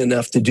worthy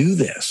enough to do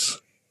this?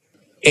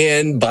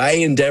 And by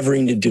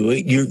endeavoring to do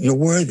it, you're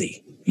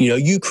worthy.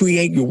 You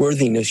create your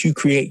worthiness, you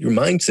create your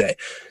mindset.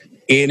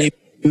 And if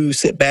you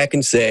sit back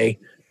and say,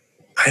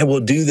 I will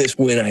do this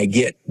when I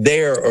get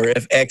there, or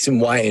if X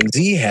and Y and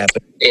Z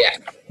happen,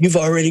 you've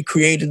already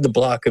created the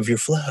block of your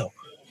flow.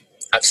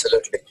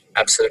 Absolutely.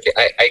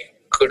 I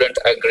couldn't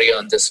agree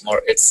on this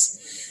more.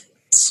 It's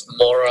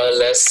more or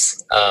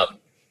less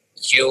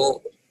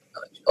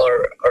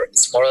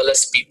it's more or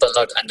less people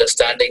not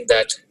understanding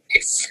that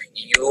if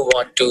you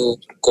want to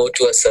go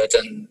to a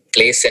certain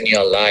place in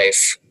your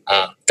life,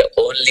 the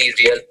only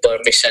real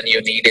permission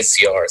you need is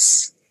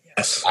yours.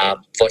 Yes.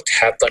 What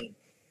happened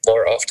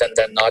more often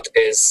than not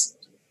is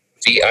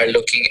we are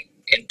looking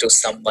into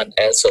someone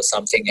else or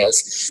something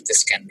else.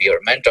 This can be your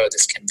mentor,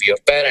 this can be your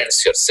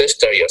parents, your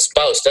sister, your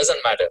spouse,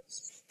 doesn't matter.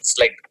 It's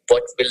like,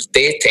 what will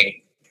they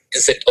think?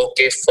 Is it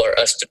okay for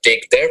us to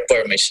take their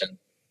permission?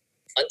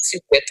 Once you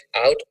get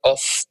out of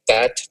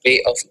that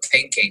way of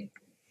thinking,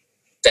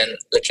 then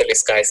literally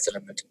sky's the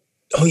limit.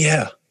 Oh,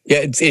 yeah.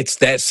 Yeah, it's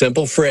that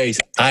simple phrase,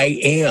 I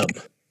am.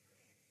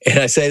 And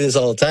I say this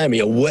all the time,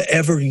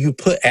 whatever you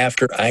put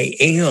after I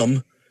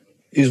am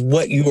is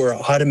what you are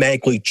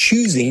automatically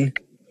choosing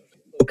to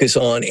focus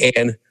on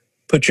and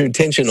put your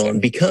attention on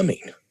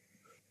becoming.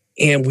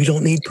 And we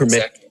don't need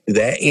permission to do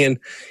that. And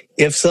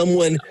if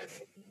someone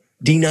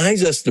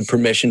denies us the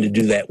permission to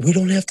do that, we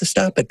don't have to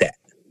stop at that.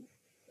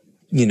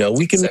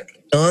 We can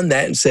on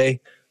that and say,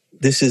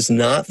 this is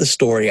not the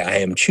story I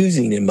am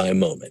choosing in my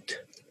moment.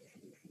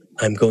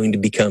 I'm going to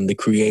become the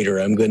creator.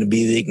 I'm going to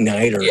be the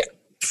igniter,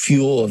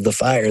 fuel of the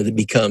fire that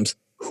becomes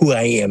who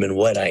I am and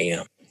what I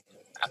am.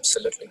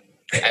 Absolutely.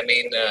 I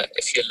mean,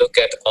 if you look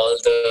at all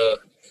the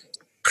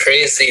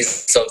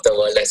crazies of the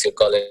world, as you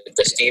call it,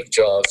 the Steve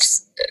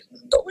Jobs,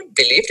 no one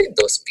believed in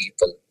those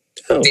people.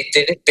 Oh. They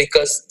did it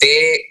because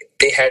they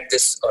had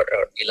this, or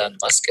Elon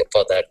Musk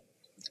for that.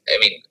 I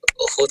mean,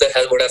 who the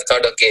hell would have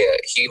thought, okay,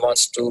 he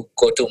wants to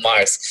go to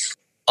Mars.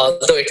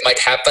 Although it might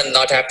happen,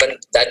 not happen,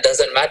 that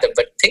doesn't matter.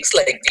 But things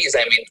like these,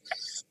 I mean,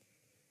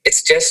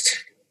 it's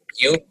just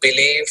you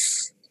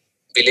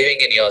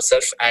believing in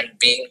yourself and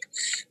being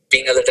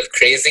a little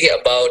crazy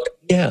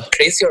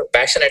crazy or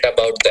passionate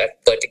about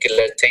that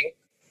particular thing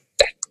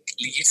that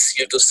leads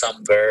you to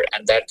somewhere,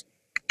 and that's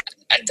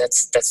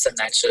the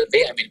natural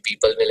way. I mean,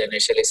 people will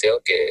initially say,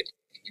 okay,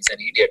 he's an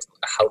idiot.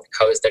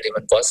 How is that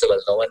even possible?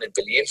 No one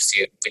believes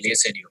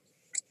in you.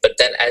 But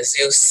then as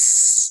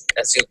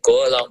you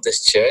go along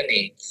this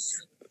journey,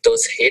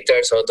 those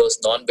haters or those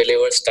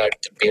non-believers start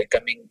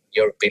becoming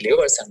your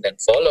believers, and then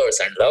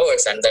followers and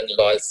lovers, and then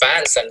loyal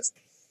fans and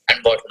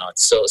whatnot.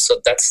 So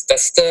that's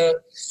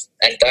the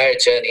entire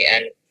journey.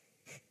 And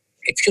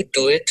if you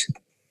do it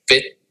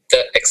with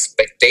the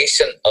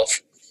expectation of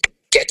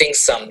getting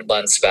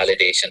someone's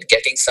validation,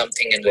 getting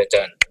something in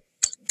return,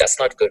 that's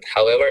not good.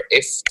 However,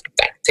 if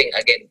that thing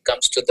again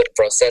comes to the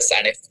process,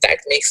 and if that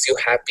makes you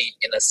happy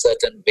in a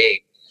certain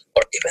way,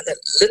 or even a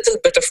little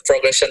bit of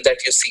progression that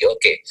you see,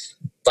 okay,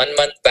 1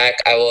 month back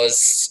I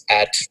was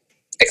at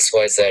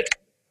XYZ,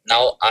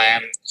 now I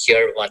am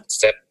here one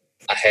step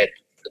ahead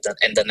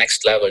in the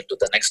next level, to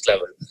the next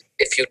level.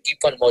 If you keep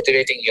on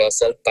motivating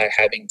yourself by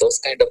having those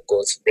kind of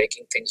goals,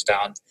 breaking things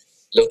down,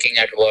 looking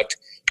at what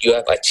you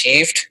have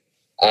achieved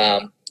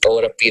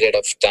over a period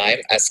of time,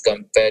 as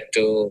compared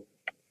to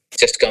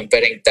just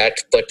comparing that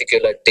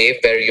particular day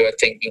where you are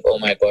thinking, oh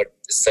my God,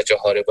 this is such a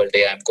horrible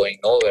day, I'm going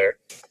nowhere.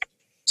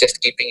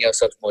 Just keeping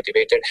yourself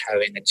motivated,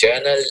 having a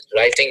journal,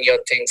 writing your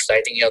things,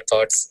 writing your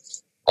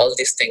thoughts, all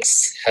these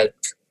things help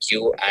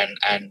you.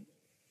 And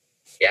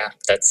yeah,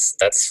 that's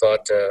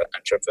what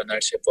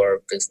entrepreneurship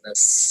or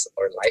business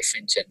or life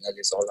in general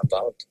is all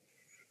about.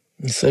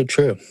 So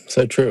true.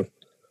 So true.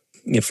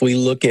 If we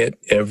look at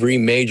every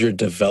major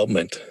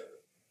development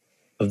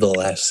of the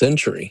last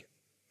century,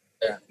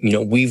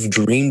 we've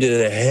dreamed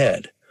it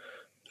ahead.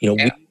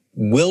 We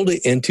willed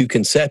it into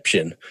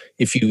conception.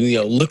 If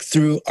you look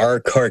through our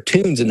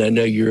cartoons, and I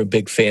know you're a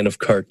big fan of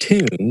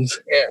cartoons,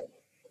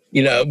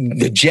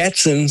 the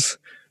Jetsons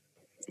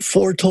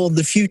foretold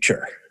the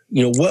future.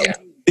 What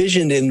we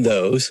envisioned in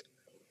those,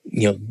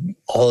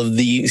 all of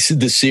the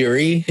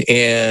Siri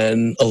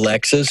and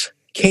Alexas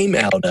came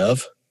out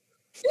of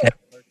that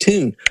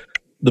cartoon.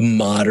 The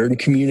modern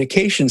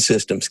communication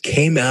systems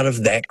came out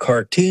of that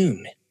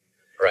cartoon.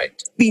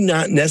 Right. Be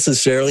not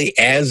necessarily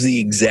as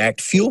the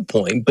exact fuel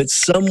point, but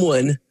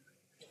someone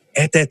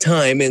at that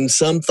time in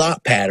some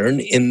thought pattern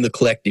in the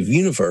collective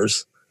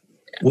universe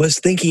was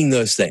thinking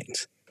those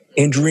things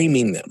and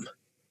dreaming them.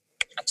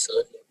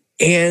 Absolutely.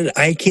 And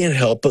I can't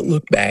help but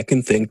look back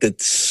and think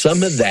that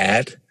some of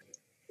that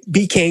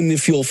became the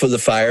fuel for the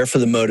fire, for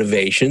the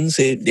motivations.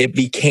 It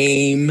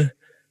became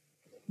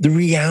the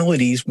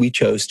realities we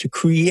chose to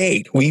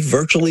create. We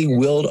virtually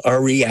willed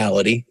our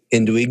reality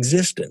into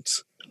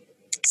existence.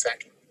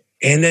 Exactly.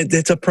 And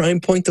that's a prime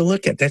point to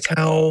look at. That's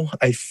how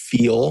I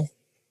feel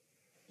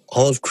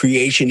all of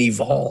creation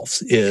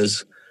evolves,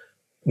 is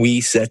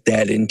we set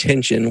that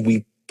intention,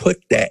 we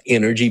put that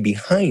energy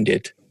behind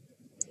it.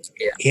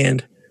 Yeah.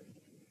 And,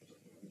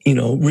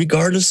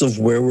 regardless of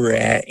where we're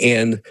at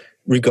and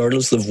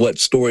regardless of what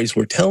stories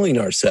we're telling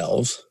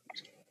ourselves,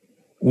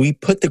 we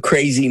put the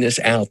craziness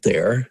out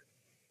there.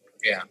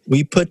 Yeah.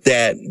 We put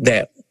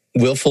that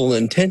willful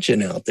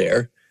intention out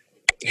there,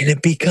 and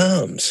it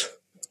becomes.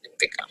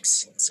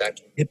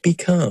 Exactly. It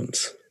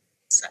becomes.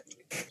 Exactly.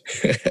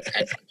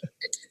 And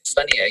it's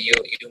funny,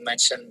 you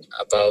mentioned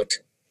about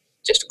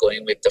just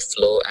going with the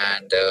flow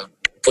and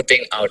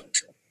putting out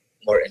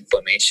more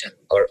information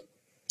or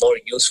more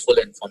useful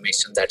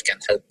information that can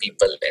help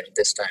people in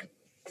this time.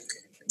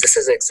 This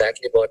is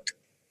exactly what.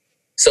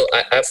 So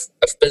I've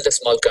built a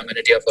small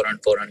community of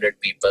around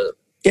 400 people.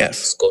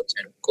 Yes. Coaches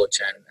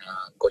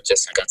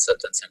and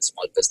consultants and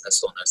small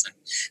business owners, and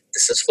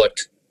this is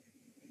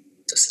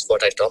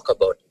what I talk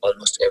about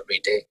almost every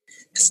day,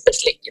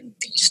 especially in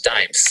these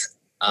times.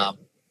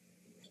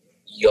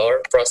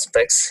 Your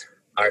prospects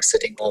are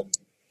sitting home.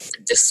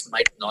 This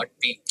might not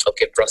be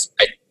okay.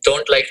 I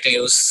don't like to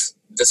use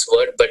this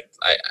word, but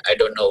I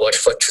don't know what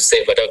to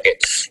say. But okay,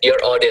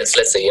 your audience.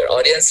 Let's say your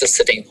audience is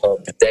sitting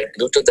home. They're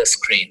glued to the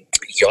screen.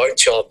 Your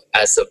job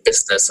as a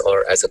business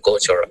or as a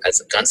coach or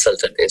as a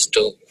consultant is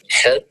to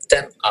help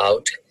them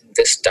out in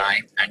this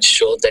time and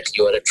show that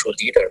you are a true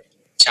leader.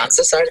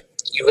 Chances are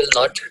you will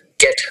not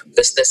get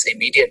business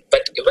immediate,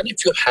 but even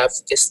if you have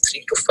these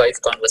 3 to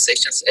 5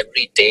 conversations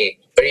every day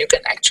where you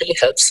can actually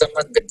help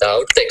someone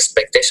without the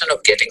expectation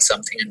of getting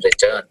something in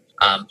return,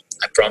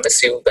 I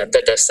promise you, when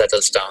the dust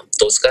settles down,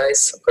 those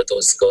guys or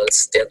those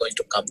girls, they're going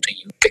to come to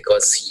you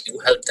because you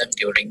helped them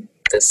during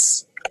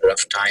this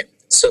rough time.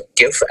 So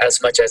give as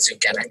much as you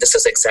can. And this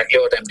is exactly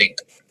what I'm doing.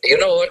 You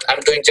know what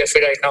I'm doing,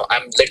 Jeffrey, right now?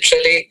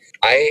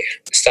 I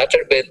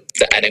started with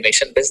the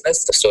animation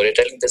business, the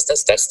storytelling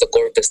business. That's the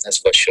core business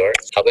for sure.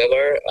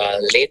 However,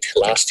 late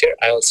last year,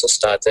 I also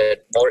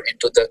started more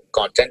into the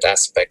content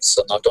aspect.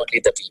 So not only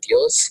the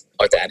videos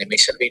or the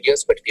animation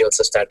videos, but we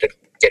also started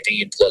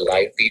getting into the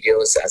live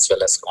videos as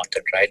well as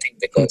content writing,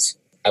 because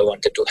I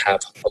wanted to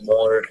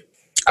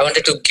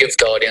give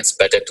the audience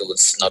better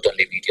tools, not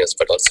only videos,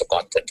 but also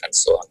content and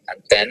so on.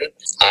 And then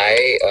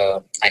I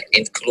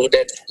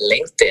included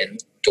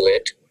LinkedIn to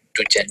it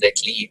to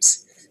generate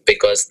leads,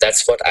 because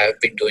that's what I've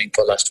been doing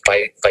for the last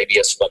five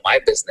years for my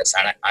business.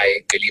 And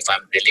I believe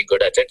I'm really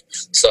good at it.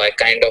 So I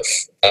kind of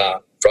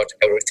brought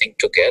everything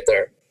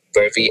together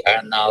where we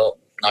are now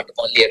not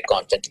only a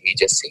content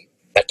agency,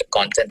 but a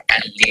content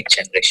and lead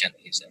generation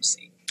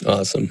agency.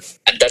 Awesome.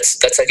 And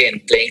that's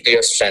again, playing to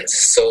your strengths.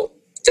 So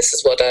this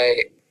is what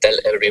I tell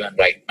everyone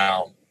right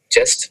now.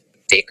 Just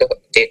take a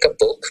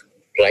book,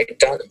 write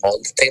down all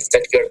the things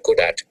that you're good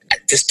at. And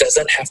this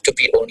doesn't have to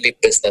be only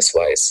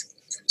business-wise.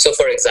 So,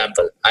 for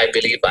example, I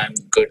believe I'm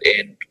good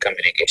in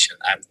communication.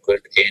 I'm good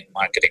in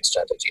marketing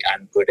strategy.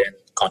 I'm good in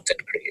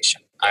content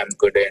creation. I'm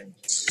good in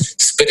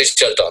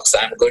spiritual talks.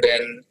 I'm good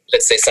in,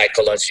 let's say,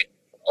 psychology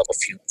of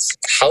humans.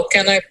 How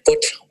can I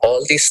put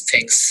all these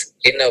things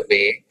in a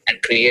way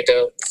and create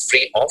a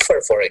free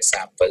offer, for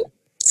example,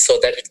 so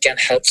that it can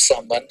help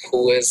someone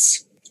who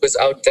is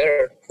out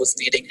there, who's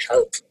needing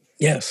help?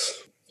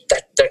 Yes.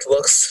 That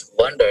works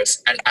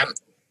wonders. And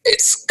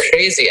it's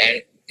crazy.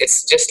 And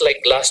it's just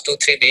like last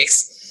 2-3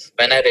 weeks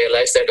when I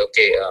realized that,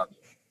 okay,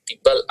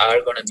 people are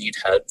going to need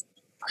help.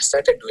 I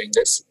started doing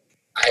this.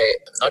 I'm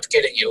not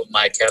kidding you.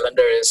 My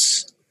calendar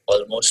is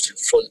almost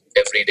full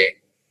every day.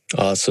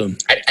 Awesome.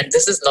 And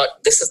this is not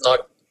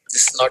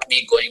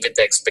me going with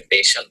the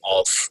expectation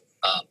of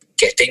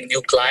getting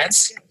new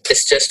clients.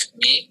 It's just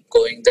me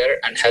going there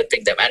and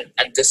helping them.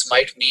 And this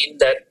might mean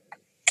that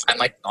I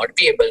might not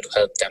be able to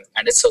help them,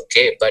 and it's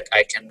okay, but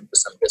I can do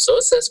some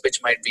resources which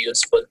might be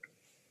useful.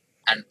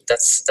 And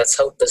that's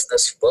how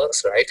business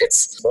works, right?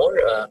 It's more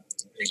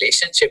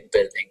relationship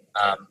building.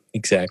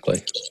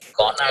 Exactly.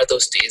 Gone are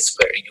those days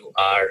where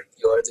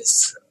you're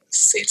this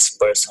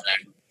salesperson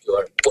and you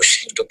are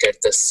pushing to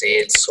get the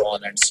sales, so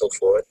on and so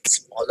forth.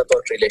 It's all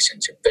about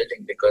relationship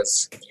building,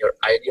 because your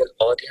ideal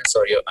audience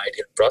or your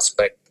ideal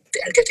prospect,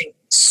 they are getting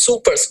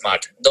super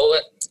smart.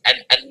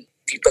 And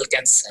people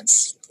can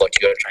sense what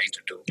you are trying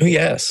to do. Oh,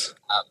 yes.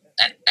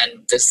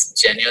 And this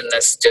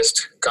genuineness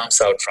just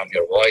comes out from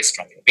your voice,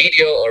 from your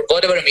video, or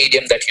whatever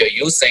medium that you're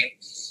using.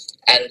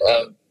 And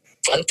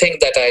one thing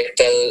that I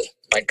tell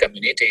my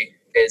community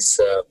is,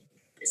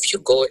 if you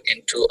go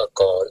into a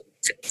call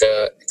with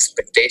the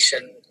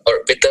expectation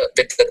or with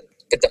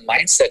the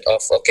mindset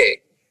of,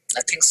 okay,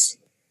 nothing's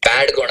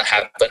bad going to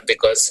happen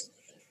because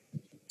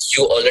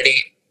you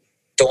already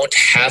don't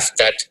have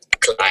that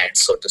client,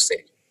 so to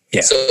say.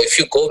 Yeah. So if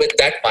you go with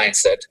that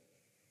mindset,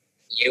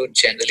 you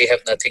generally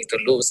have nothing to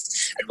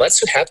lose. And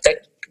once you have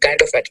that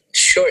kind of,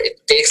 sure,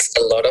 it takes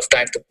a lot of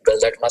time to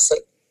build that muscle.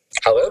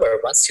 However,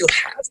 once you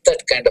have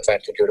that kind of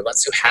attitude,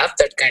 once you have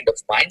that kind of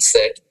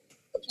mindset,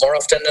 more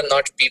often than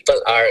not,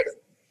 people are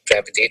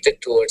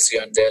gravitated towards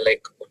you and they're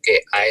like,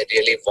 okay, I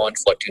really want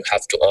what you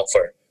have to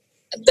offer.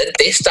 And then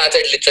they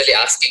started literally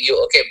asking you,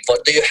 okay,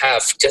 what do you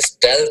have? Just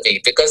tell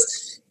me,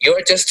 because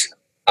you're just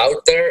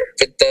out there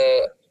with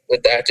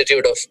the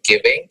attitude of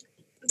giving.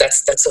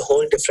 That's a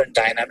whole different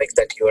dynamic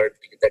that you are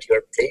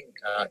playing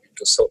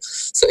into. So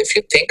if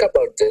you think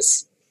about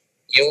this,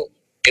 you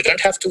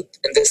don't have to,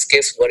 in this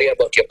case, worry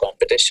about your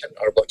competition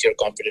or what your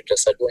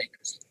competitors are doing,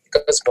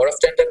 because more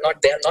often than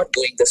not, they are not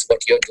doing this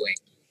what you're doing.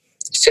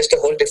 It's just a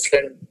whole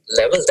different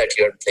level that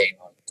you're playing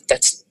on.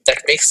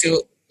 That makes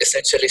you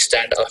essentially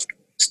stand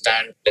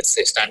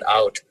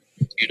out.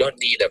 You don't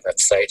need a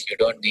website. You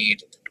don't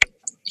need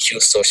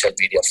huge social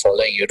media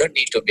following. You don't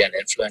need to be an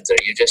influencer.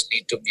 You just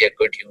need to be a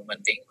good human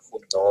being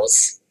who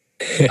knows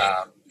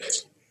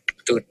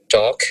to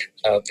talk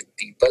with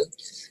people,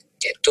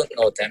 get to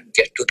know them,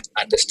 get to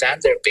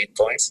understand their pain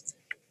points,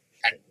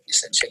 and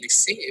essentially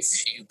see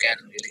if you can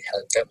really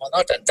help them or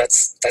not. And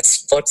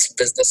that's what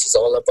business is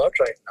all about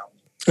right now.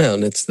 Well,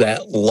 and it's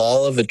that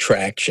law of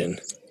attraction.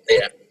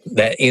 Yeah.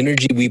 That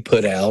energy we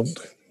put out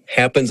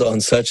happens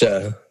on such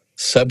a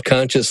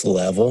subconscious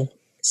level.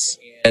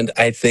 And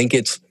I think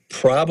it's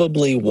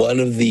probably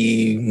one of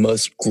the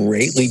most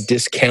greatly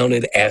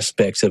discounted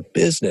aspects of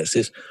business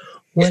is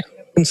what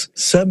happens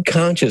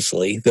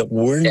subconsciously that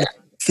we're not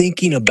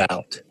thinking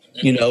about.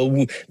 You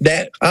know,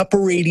 that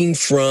operating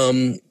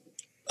from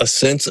a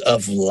sense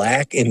of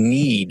lack and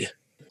need.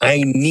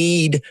 I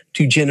need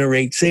to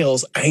generate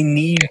sales. I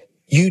need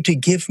you to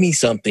give me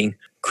something.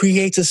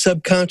 Creates a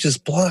subconscious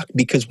block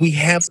because we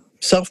have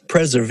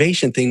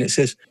self-preservation thing that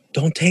says,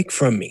 don't take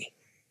from me.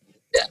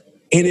 Yeah.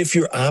 And if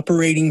you're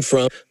operating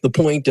from the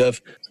point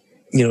of,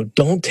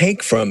 don't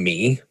take from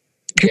me,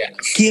 you're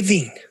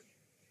giving.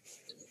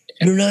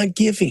 You're not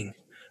giving.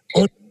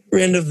 On the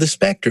other end of the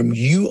spectrum,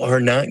 you are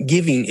not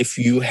giving. If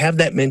you have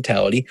that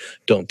mentality,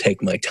 don't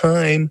take my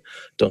time,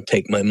 don't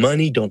take my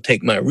money, don't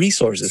take my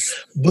resources.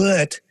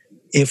 But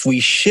if we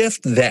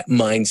shift that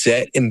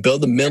mindset and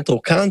build a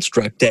mental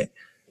construct that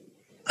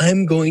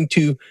I'm going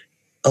to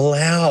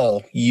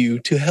allow you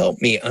to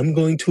help me, I'm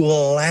going to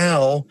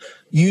allow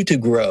you to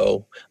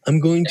grow, I'm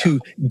going to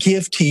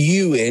give to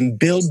you and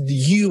build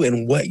you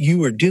and what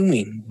you are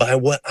doing by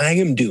what I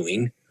am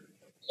doing,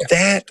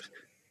 that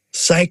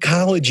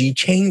psychology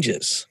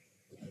changes.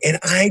 And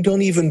I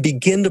don't even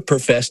begin to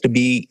profess to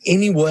be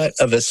anywhat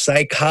of a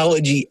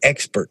psychology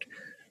expert,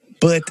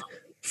 but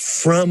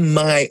from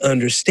my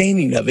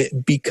understanding of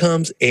it,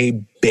 becomes a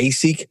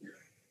basic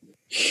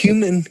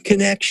human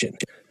connection.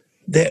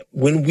 That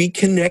when we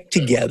connect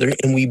together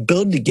and we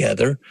build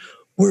together,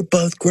 we're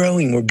both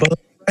growing, we're both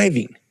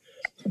thriving.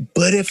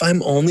 But if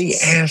I'm only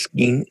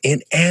asking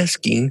and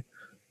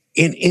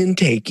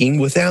intaking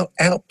without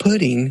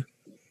outputting,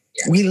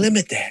 we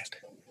limit that.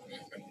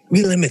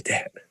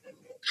 100%.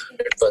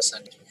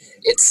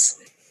 It's,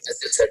 as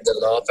you said, the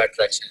law of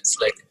attraction. It's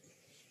like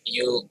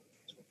you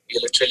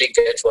literally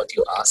get what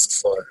you ask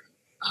for.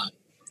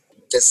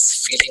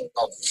 this feeling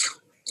of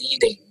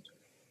needing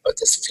or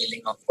this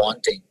feeling of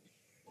wanting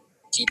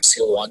keeps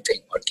you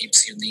wanting or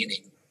keeps you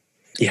needing.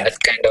 Yeah. That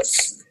kind of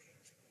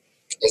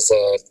is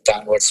a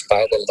downward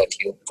spiral that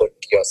you put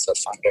yourself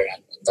under,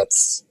 and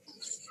that's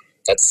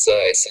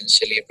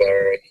essentially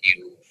where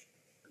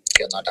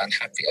you're not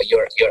unhappy.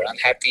 You're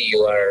unhappy.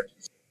 You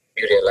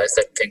realize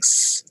that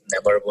things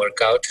never work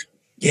out.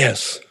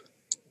 Yes.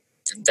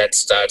 And that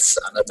starts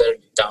another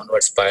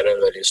downward spiral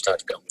where you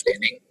start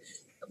complaining.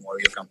 The more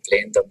you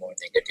complain, the more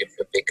negative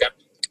you become.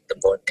 The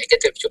more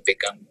negative you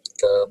become,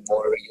 the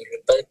more you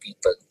repel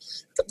people.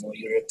 The more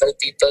you repel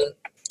people,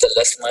 the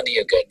less money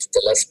you get.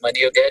 The less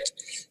money you get,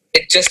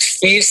 it just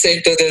feeds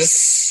into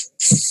this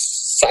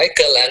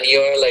cycle, and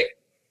you're like,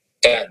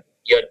 done.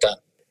 You're done.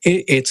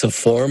 It's a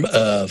form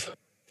of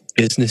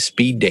business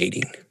speed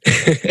dating.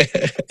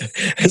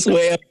 That's the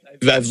way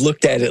I've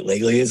looked at it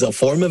lately, is a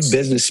form of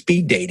business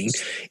speed dating.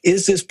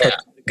 Is this person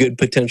a good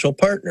potential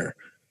partner?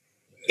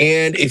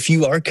 And if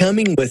you are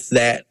coming with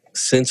that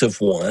sense of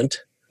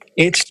want,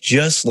 it's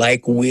just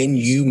like when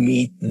you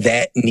meet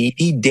that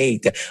needy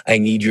date. I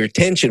need your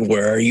attention.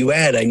 Where are you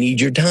at? I need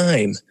your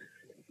time.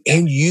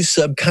 And you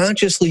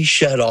subconsciously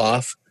shut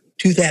off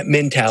to that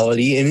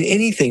mentality in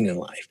anything in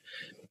life.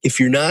 If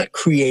you're not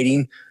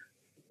creating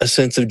a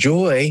sense of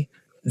joy,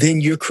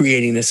 then you're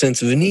creating a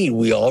sense of a need.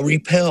 We all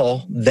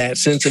repel that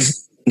sense of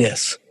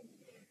neediness.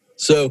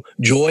 So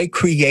joy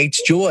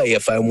creates joy.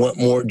 If I want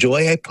more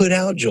joy, I put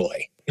out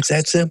joy. It's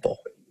that simple.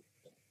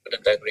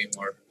 Couldn't agree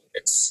more.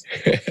 It's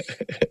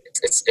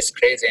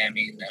crazy. I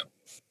mean,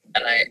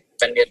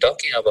 when we're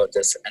talking about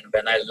this, and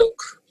when I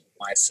look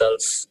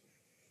myself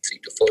 3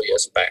 to 4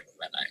 years back,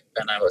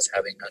 when I was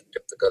having a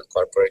typical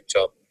corporate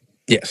job,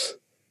 yes,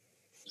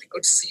 I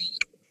could see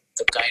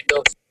the kind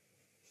of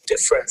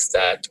difference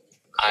that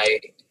I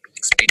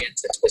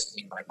experienced,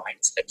 especially in my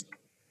mindset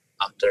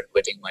after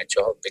quitting my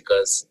job,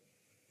 because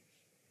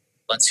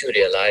once you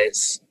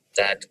realize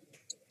that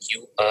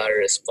you are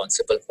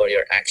responsible for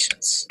your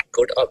actions,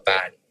 good or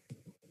bad,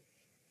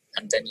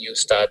 and then you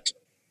start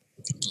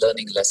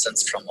learning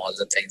lessons from all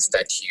the things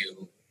that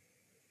you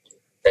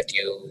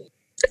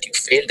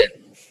failed in,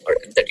 or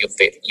that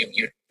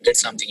you did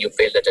something, you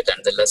failed at it,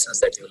 and the lessons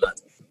that you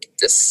learned.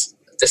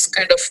 This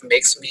kind of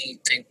makes me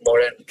think more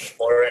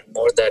and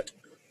more that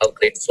how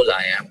grateful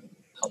I am,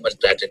 how much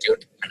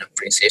gratitude and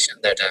appreciation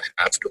that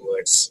I have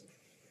towards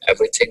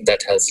everything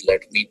that has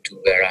led me to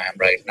where I am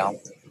right now.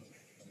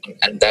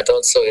 And that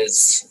also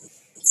is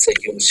a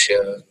huge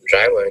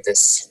driver,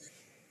 this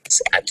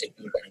attitude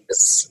and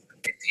this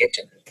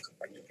appreciation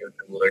attitude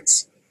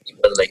towards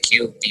people like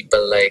you,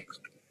 people like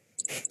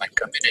my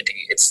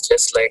community. It's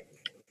just like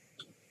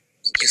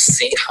you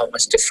see how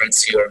much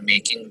difference you are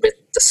making with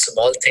the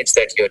small things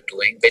that you're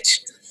doing,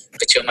 which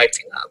you might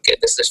think, okay,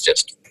 this is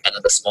just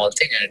another small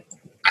thing, and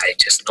I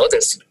just know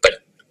this.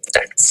 But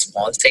that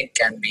small thing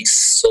can be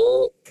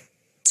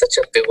such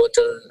a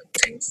pivotal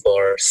thing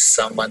for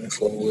someone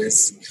who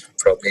is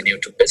probably new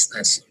to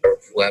business or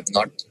who have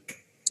not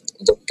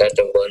looked at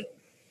the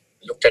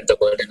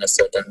world in a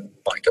certain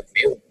point of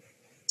view.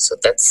 So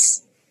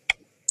that's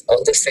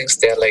all these things.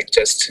 They're like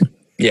just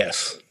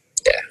yes,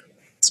 yeah,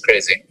 it's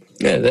crazy.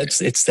 Yeah,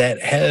 it's that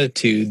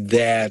attitude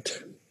that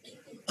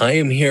I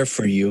am here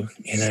for you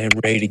and I am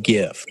ready to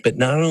give. But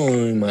not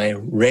only am I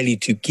ready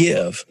to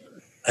give,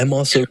 I'm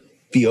also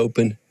be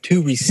open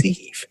to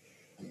receive.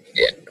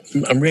 Yeah.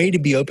 I'm ready to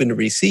be open to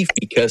receive,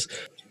 because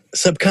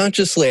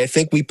subconsciously I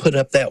think we put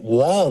up that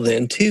wall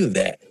then too,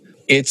 that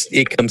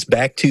it comes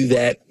back to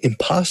that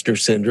imposter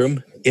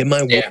syndrome. Am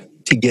I willing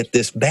to get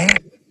this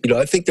back?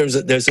 I think there's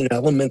an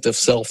element of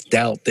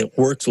self-doubt that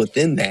works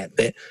within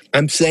that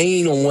I'm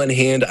saying on one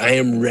hand, I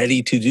am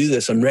ready to do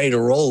this. I'm ready to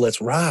roll. Let's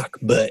rock.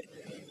 But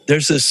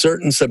there's a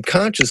certain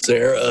subconscious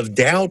there of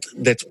doubt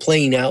that's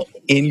playing out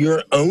in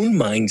your own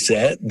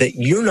mindset that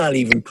you're not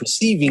even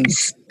perceiving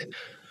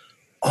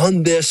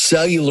on this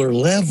cellular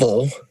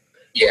level.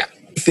 Yeah.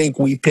 I think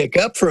we pick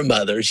up from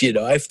others.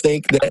 I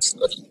think that,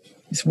 absolutely.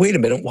 Wait a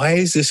minute, why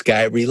is this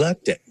guy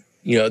reluctant?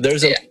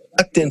 There's a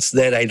reluctance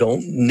that I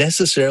don't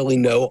necessarily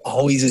know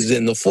always is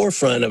in the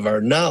forefront of our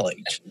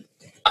knowledge.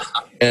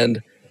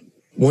 And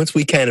once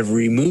we kind of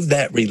remove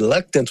that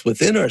reluctance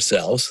within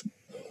ourselves,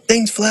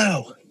 things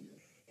flow,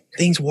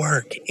 things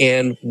work,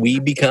 and we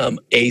become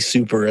a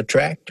super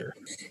attractor.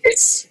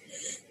 It's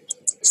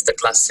the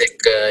classic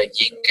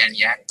yin and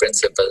yang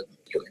principle.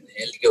 You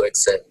inhale, you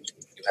exhale.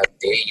 You have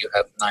day, you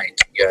have night.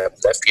 You have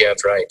left, you have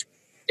right.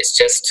 It's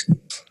just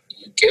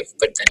you give,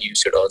 but then you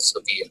should also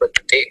be able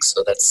to take.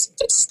 So that's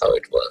how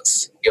it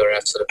works. You're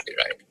absolutely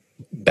right.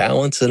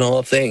 Balance in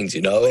all things,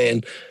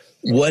 and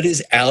what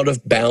is out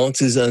of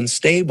balance is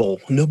unstable.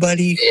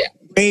 Nobody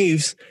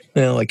craves,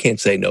 well, I can't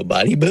say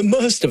nobody, but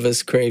most of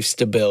us crave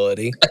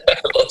stability.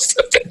 Most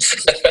of it.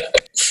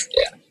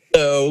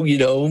 So,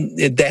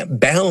 that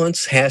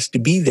balance has to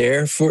be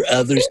there for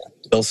others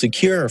to feel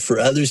secure, for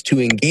others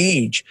to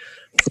engage,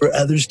 for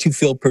others to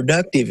feel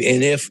productive.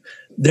 And if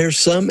there's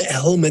some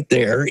element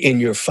there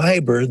in your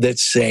fiber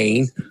that's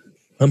saying,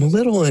 I'm a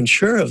little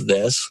unsure of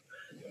this,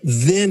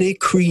 then it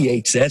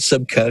creates that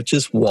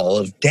subconscious wall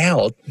of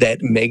doubt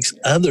that makes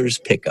others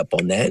pick up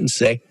on that and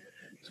say,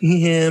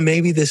 yeah,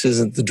 maybe this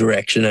isn't the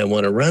direction I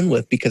want to run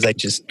with because I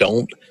just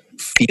don't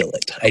feel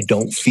it. I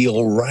don't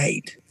feel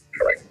right.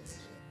 Correct.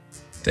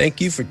 Thank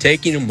you for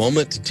taking a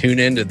moment to tune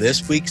into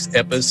this week's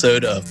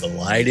episode of The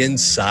Light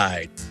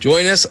Inside.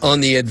 Join us on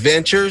the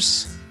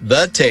adventures,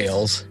 the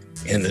tales,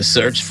 and the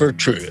search for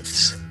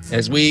truths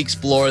as we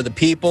explore the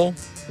people,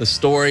 the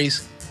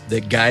stories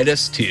that guide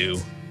us to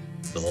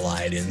the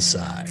light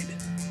inside.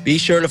 Be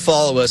sure to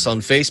follow us on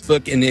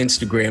Facebook and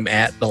Instagram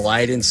at The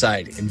Light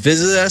Inside and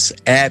visit us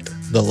at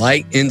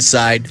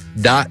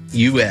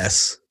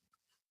thelightinside.us.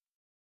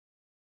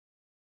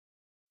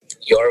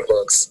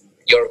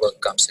 Your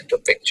work comes into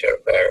picture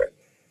where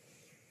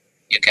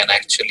you can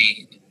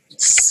actually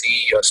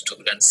see your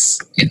students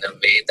in a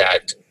way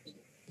that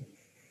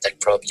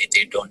probably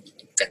they don't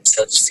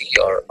themselves see,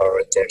 or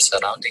their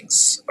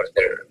surroundings or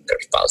their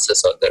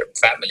spouses or their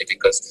family,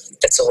 because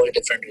that's a whole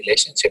different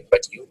relationship.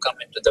 But you come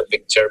into the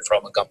picture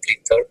from a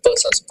complete third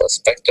person's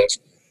perspective,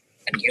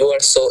 and you are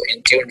so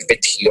in tune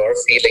with your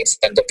feelings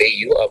and the way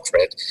you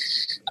operate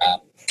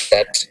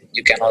that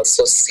you can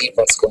also see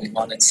what's going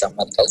on in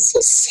someone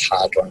else's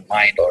heart or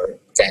mind, or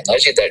the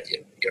energy that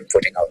you're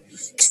putting out.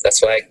 So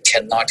that's why I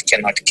cannot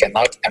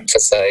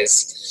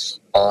emphasize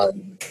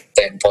on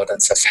the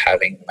importance of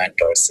having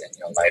mentors in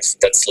your life.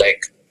 That's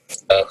like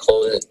a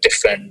whole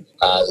different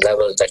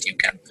level that you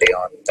can play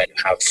on when you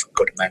have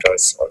good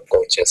mentors or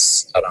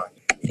coaches around.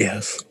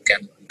 Yes.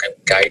 Can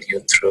guide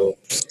you through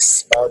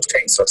small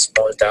things or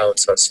small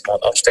doubts or small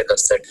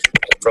obstacles that you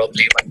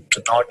probably even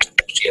do not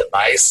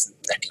realize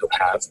that you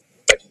have.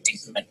 But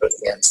these mentors,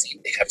 they have seen,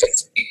 they have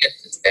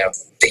experiences,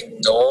 they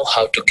know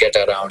how to get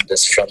around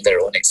this from their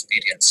own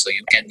experience. So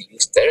you can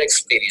use their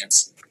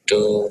experience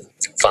to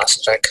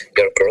fast track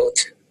your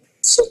growth.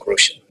 So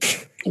crucial.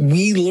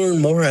 We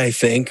learn more, I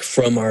think,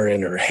 from our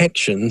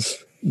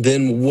interactions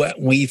than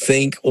what we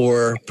think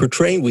or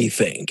portray we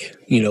think.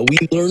 We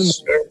learn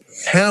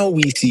how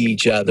we see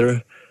each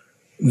other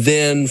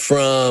than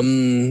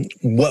from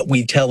what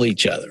we tell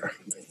each other.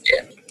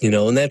 Yeah.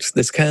 And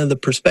that's kind of the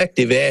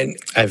perspective. And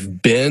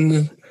I've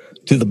been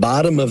to the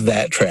bottom of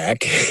that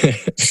track.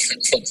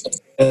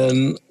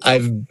 And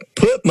I've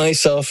put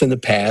myself in the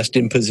past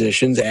in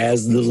positions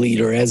as the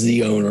leader, as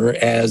the owner,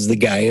 as the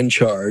guy in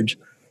charge,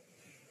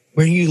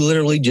 where you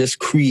literally just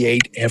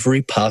create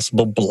every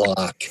possible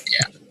block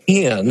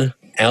in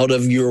out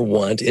of your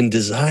want and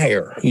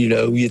desire.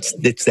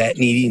 It's that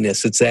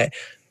neediness. It's that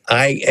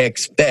I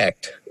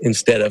expect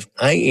instead of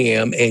I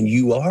am and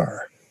you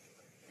are.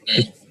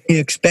 You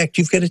expect,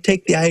 you've got to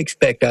take the I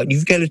expect out.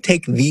 You've got to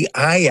take the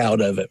I out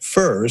of it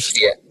first.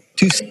 Yeah.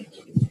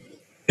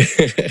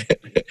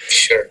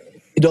 Sure.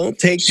 You don't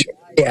take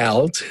the I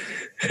out.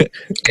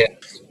 Yeah.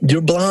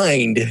 You're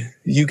blind.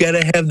 You got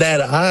to have that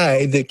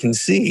eye that can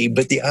see,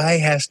 but the eye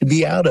has to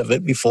be out of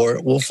it before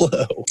it will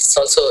flow. It's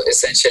also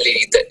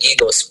essentially the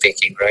ego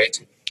speaking, right?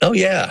 Oh,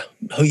 yeah.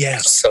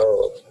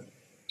 So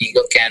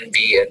ego can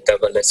be a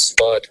double-edged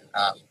sword.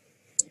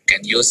 You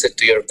can use it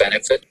to your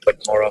benefit,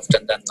 but more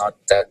often than not,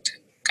 that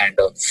kind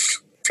of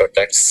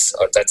protects,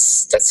 or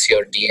that's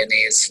your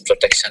DNA's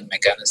protection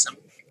mechanism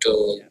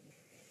to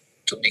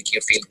make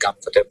you feel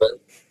comfortable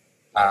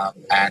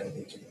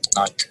and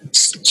not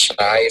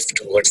strive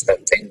towards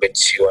that thing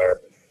which you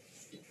are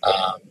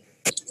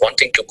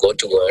wanting to go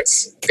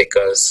towards.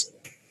 Because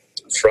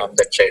from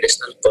the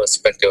traditional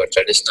perspective or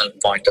traditional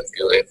point of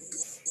view, if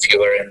you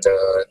were in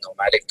the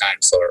nomadic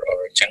times or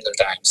jungle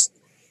times,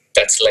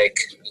 that's like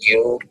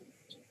you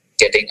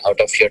getting out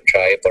of your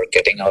tribe or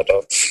getting out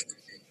of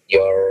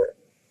your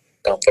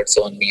comfort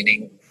zone,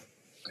 meaning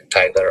a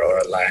tiger or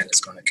a lion is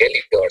going to kill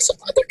you, or some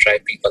other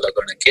tribe people are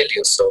going to kill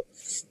you. So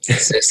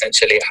this is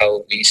essentially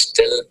how we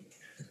still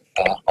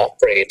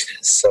operate.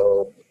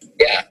 So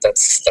yeah,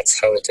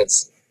 that's how it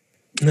is.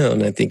 No,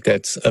 and I think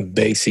that's a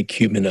basic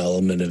human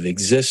element of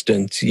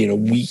existence.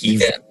 We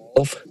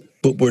evolve,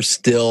 but we're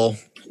still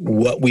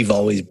what we've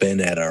always been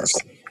at our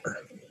core.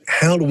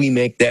 How do we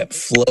make that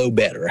flow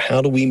better?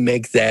 How do we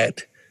make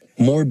that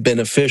more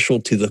beneficial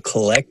to the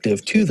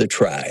collective, to the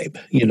tribe?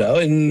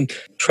 And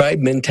tribe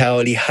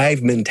mentality,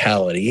 hive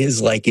mentality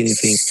is like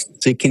anything.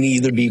 It can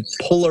either be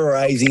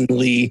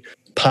polarizingly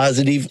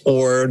positive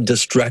or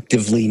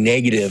destructively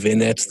negative,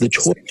 and that's the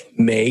choice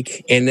we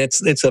make, and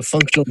it's a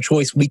functional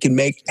choice we can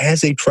make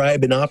as a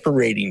tribe and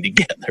operating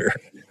together.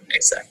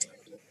 Exactly.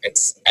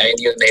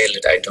 You nailed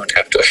it. I don't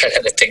have to add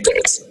anything there.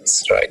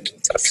 It's right.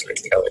 It's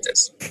absolutely how it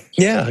is.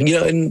 Yeah,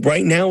 and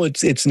right now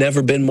it's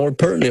never been more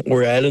pertinent.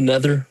 We're at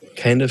another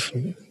kind of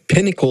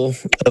pinnacle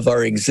of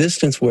our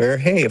existence where,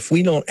 hey, if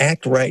we don't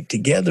act right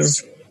together,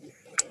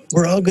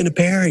 we're all going to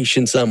perish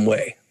in some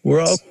way.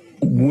 We're all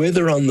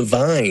wither on the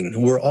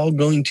vine. We're all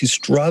going to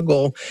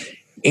struggle,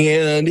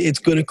 and it's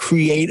going to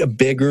create a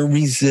bigger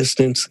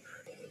resistance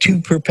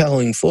to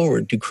propelling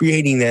forward, to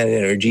creating that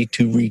energy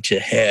to reach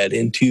ahead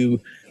and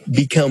to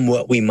become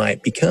what we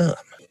might become.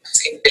 I've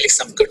seen really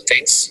some good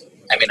things,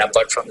 I mean,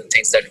 apart from the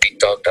things that we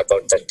talked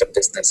about, that the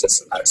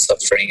businesses are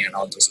suffering and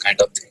all those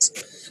kind of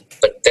things,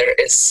 but there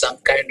is some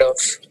kind of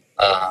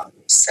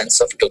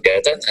sense of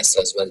togetherness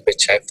as well,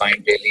 which I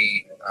find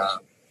really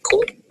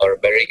cool or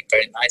very,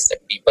 very nice,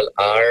 that people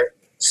are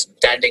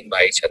standing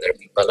by each other,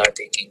 people are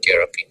taking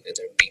care of each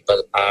other,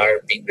 people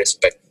are being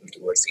respectful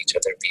towards each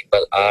other,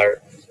 people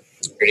are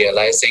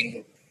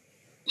realizing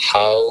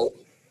how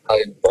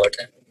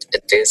important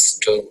it is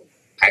to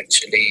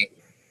actually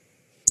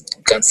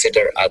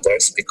consider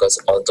others, because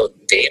although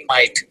they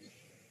might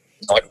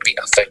not be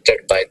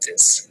affected by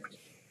this,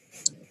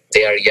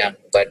 they are young,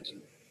 but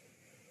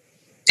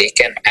they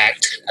can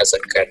act as a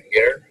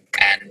career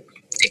and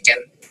they can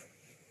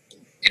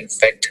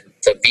infect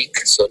the weak,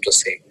 so to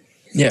say.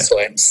 Yeah. So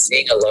I'm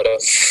seeing a lot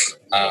of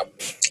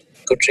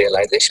good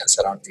realizations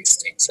around these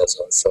things as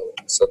well.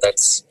 So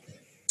that's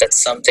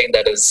something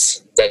that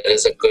is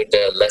a good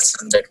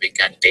lesson that we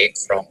can take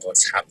from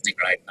what's happening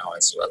right now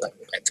as well, I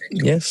think.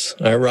 Yes,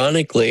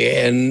 ironically,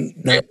 and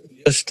not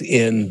just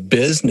in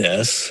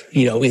business,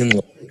 in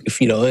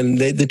life, and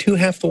the two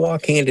have to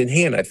walk hand in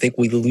hand. I think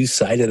we lose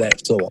sight of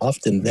that so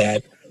often,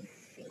 that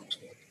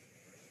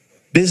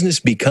business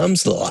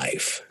becomes the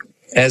life.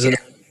 As an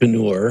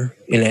entrepreneur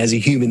and as a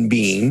human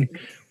being,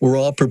 we're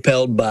all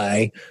propelled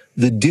by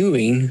the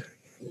doing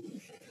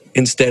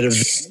instead of,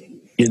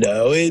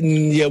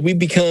 we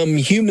become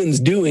humans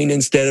doing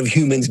instead of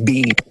humans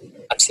being.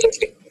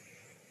 Absolutely.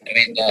 I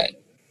mean,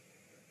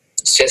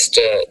 it's just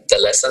the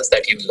lessons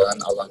that you learn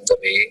along the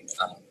way,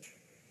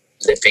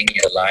 living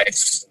your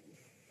life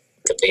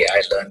the way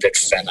I learned it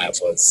when I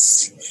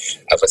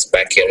was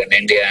back here in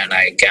India, and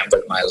I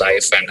gambled my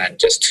life and I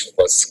just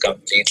was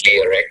completely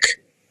a wreck.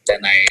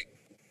 Then I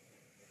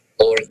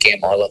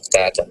overcame all of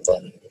that and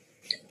then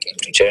came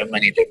to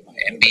Germany, did my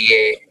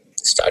MBA,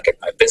 started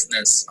my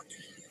business.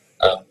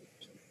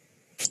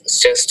 It's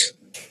just,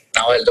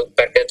 now I look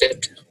back at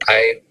it,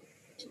 I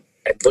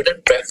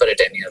wouldn't prefer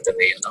it any other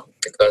way,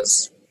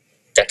 because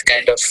that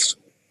kind of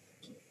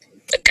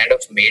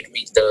made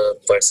me the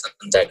person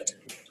that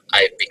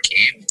I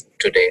became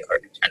today.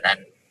 And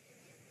then,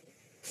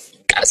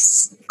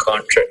 as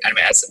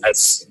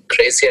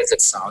crazy as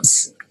it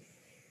sounds,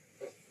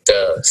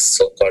 the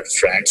so-called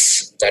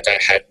friends that I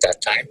had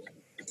that time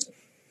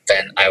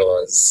when I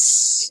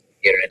was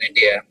here in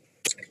India,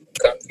 I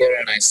come here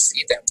and I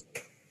see them.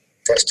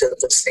 They're still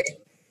the same.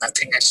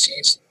 Nothing has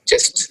changed.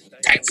 Just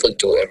thankful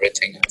to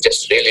everything. I'm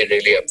just really,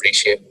 really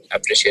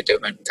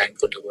appreciative and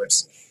thankful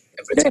towards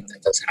everything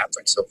that has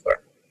happened so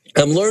far.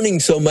 I'm learning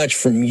so much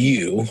from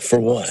you, for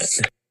one.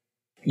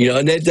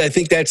 And I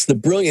think that's the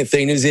brilliant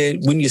thing, is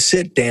that when you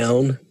sit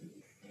down,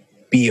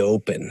 be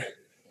open.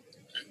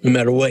 No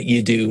matter what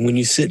you do, when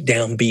you sit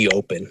down, be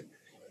open.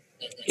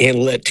 And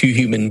let two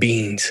human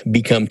beings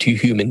become two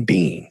human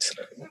beings.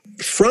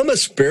 From a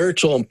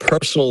spiritual and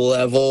personal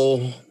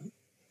level,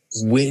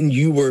 when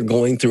you were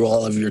going through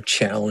all of your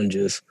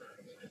challenges,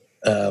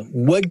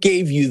 what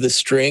gave you the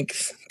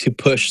strength to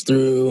push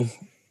through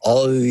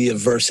all of the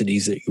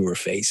adversities that you were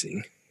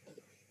facing?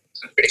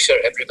 I'm pretty sure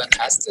everyone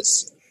has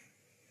this.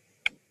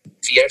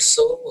 We are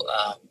so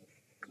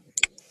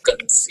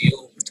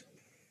consumed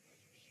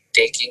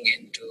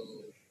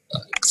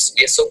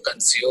we are so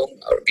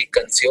consumed, or we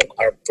consume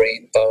our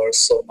brain power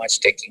so much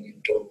taking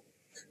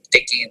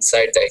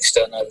inside the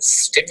external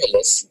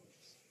stimulus,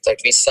 that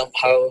we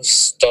somehow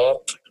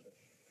stop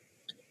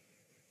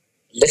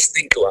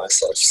listening to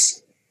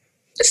ourselves,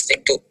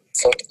 listening to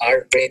what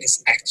our brain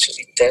is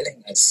actually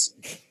telling us,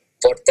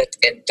 what that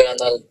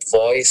internal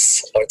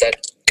voice or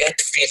that gut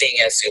feeling,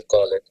 as you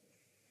call it.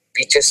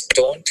 We just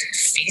don't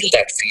feel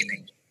that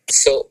feeling.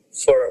 So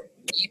for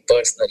me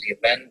personally,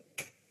 when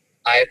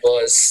I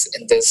was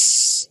in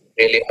this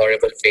really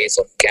horrible phase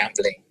of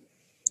gambling,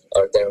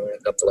 or there were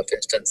a couple of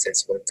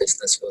instances where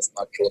business was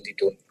not really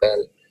doing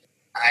well,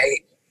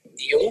 I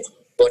knew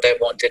what I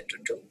wanted to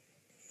do,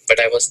 but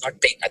I was not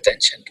paying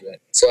attention to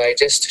it. So I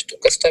just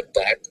took a step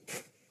back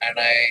and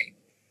I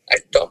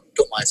talked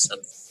to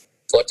myself.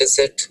 What is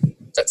it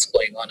that's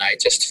going on? I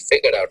just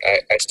figured out.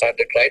 I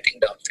started writing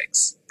down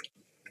things.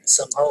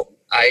 Somehow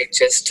I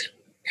just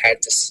had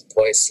this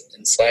voice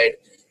inside.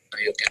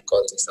 You can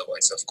call this the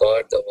voice of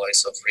God, the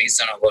voice of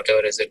reason, or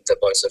whatever is it, the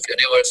voice of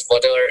universe,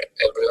 whatever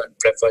everyone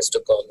prefers to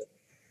call it.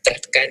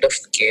 That kind of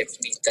gave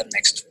me the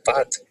next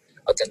path,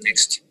 or the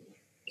next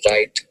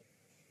right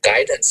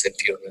guidance,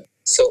 if you will.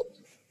 So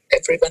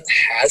everyone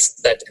has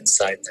that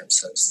inside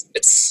themselves.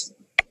 It's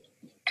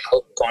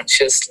how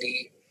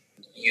consciously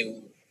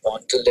you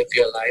want to live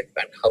your life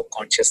and how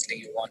consciously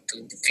you want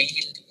to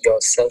feel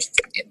yourself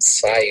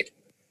inside.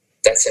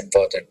 That's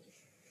important.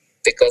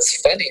 Because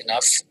funny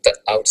enough, the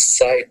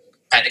outside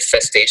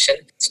manifestation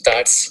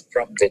starts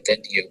from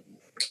within you.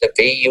 The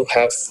way you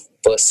have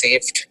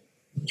perceived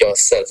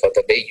yourself, or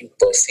the way you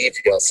perceive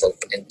yourself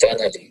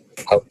internally,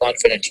 how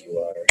confident you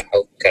are,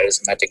 how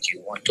charismatic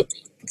you want to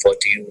be, what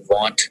do you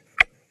want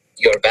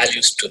your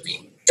values to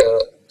be.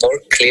 The more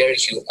clear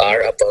you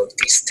are about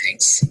these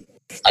things,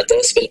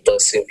 others will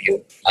perceive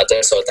you,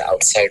 others or the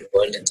outside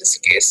world in this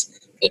case,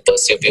 will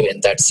perceive you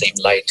in that same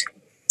light.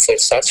 So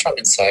it starts from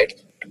inside.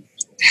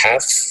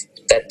 Have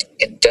that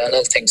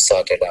internal thing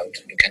sorted out.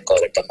 You can call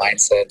it the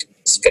mindset,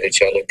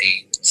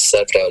 spirituality,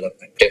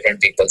 self-development.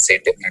 Different people say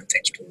different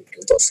things to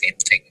do the same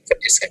thing,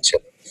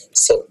 essential.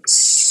 So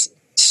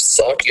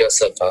sort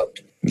yourself out.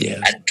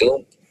 Yes. And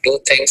do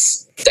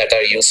things that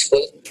are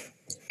useful,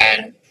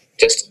 and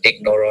just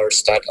ignore or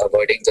start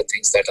avoiding the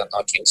things that are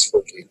not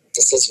useful to you.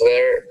 This is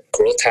where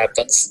growth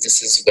happens.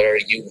 This is where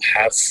you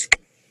have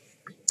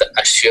the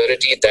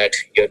assurity that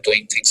you're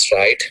doing things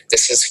right.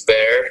 This is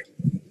where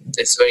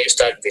you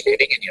start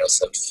believing in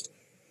yourself.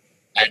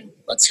 And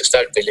once you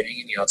start believing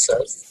in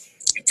yourself,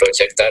 you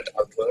project that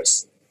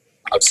outwards,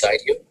 outside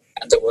you,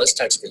 and the world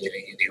starts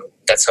believing in you.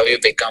 That's how you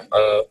become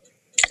a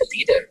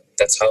leader.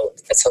 That's how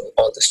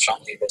all the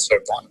strong leaders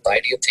were born. Why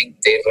do you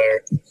think they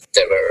were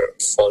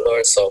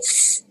followers of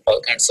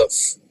all kinds of,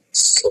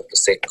 so to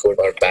say, good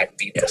or bad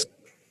people? Yes.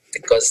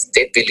 Because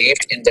they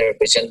believed in their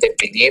vision, they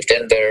believed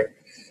in their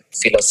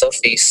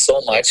philosophy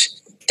so much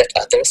that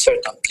others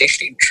were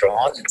completely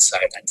drawn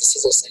inside. And this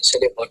is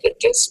essentially what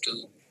it is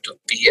to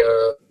be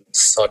a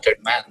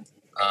sorted man,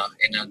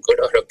 in a good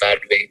or a bad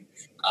way.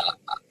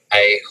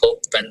 I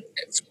hope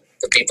if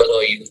the people who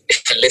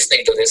are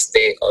listening to this,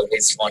 they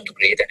always want to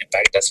create an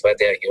impact. That's why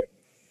they are here.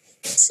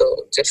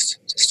 So just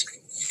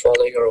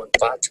follow your own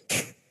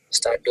path.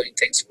 Start doing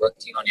things,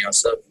 working on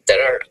yourself.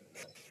 There are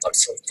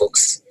lots of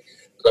books,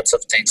 lots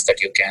of things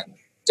that you can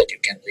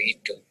read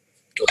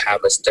to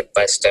have a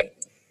step-by-step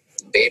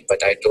way.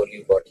 But I told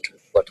you what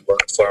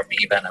worked for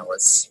me when I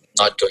was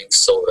not doing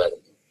so well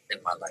in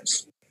my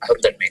life. I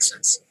hope that makes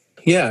sense.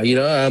 Yeah,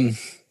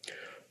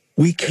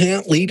 we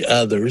can't lead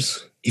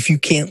others if you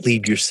can't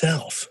lead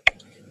yourself.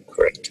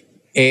 Correct.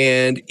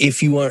 And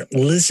if you aren't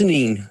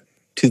listening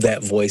to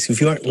that voice, if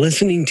you aren't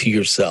listening to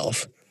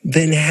yourself,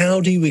 then how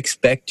do you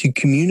expect to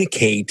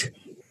communicate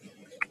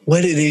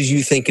what it is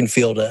you think and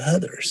feel to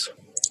others?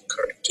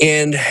 Correct.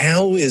 And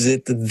how is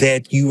it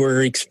that you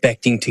are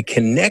expecting to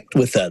connect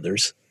with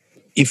others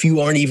if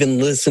you aren't even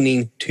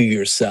listening to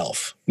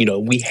yourself?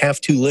 We have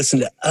to listen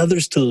to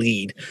others to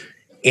lead,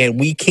 and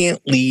we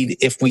can't lead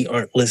if we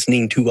aren't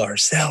listening to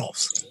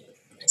ourselves.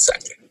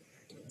 Exactly.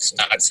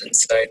 Starts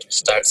inside,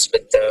 starts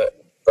with the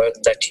work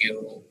that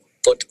you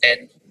put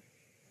in,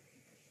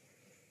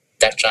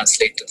 that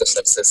translates to the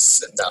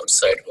success in the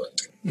outside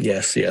world.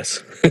 Yes.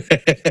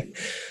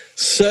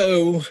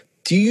 So,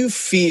 do you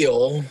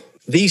feel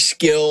these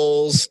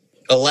skills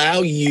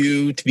allow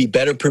you to be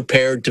better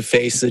prepared to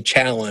face the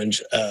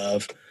challenge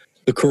of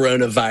the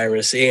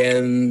coronavirus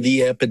and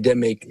the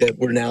epidemic that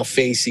we're now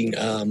facing?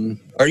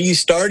 Are you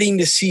starting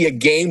to see a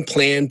game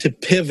plan to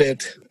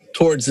pivot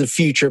towards the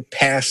future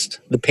past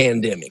the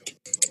pandemic?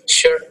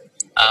 Sure.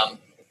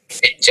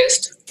 It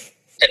just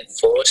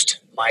enforced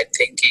my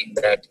thinking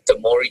that the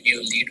more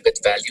you lead with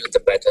value,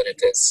 the better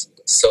it is.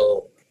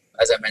 So,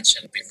 as I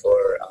mentioned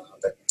before,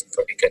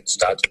 before we got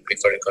started,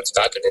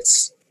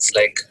 it's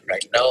like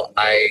right now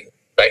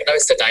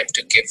is the time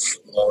to give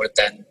more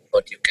than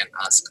what you can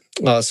ask.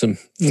 Awesome.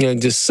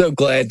 Just so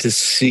glad to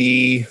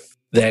see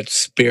that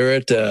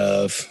spirit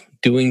of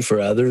doing for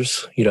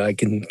others. I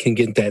can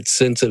get that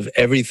sense of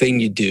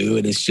everything you do,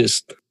 and it's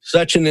just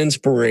such an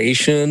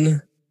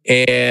inspiration.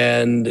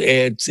 And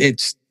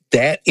it's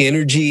that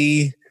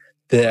energy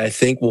that I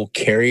think will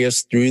carry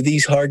us through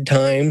these hard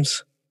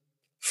times.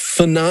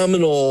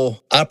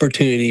 Phenomenal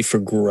opportunity for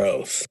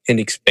growth and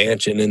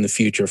expansion in the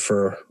future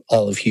for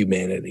all of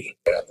humanity.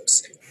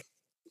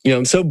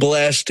 I'm so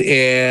blessed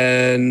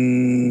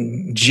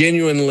and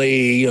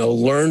genuinely,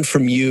 learned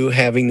from you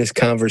having this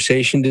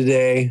conversation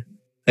today.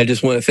 I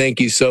just want to thank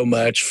you so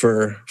much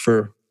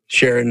for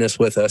sharing this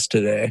with us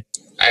today.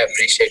 I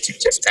appreciate you,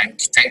 Jeff.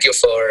 Thank you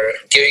for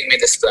giving me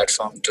this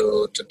platform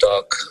to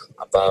talk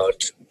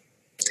about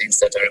things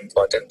that are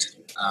important.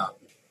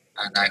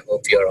 And I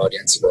hope your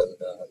audience will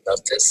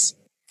love this.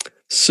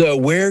 So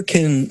where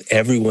can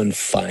everyone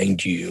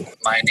find you?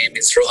 My name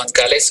is Rohan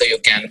Kale, so you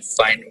can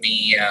find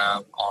me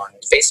on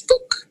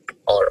Facebook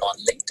or on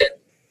LinkedIn.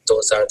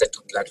 Those are the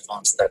two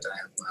platforms that I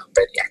am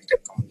very active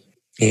on.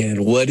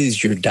 And what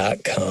is your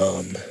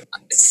 .com?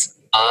 It's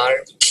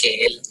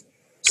Kale.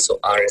 So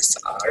R is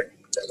R,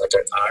 the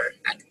letter R,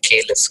 and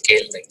Kale is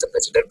Kale, like the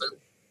vegetable.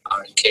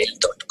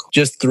 Kale.com.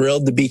 Just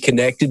thrilled to be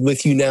connected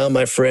with you now,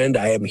 my friend.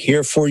 I am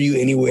here for you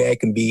any way I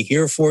can be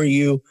here for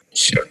you.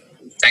 Sure.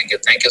 Thank you.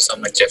 Thank you so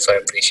much, Jeff. I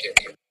appreciate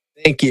you.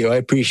 Thank you. I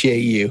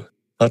appreciate you.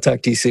 I'll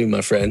talk to you soon, my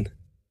friend.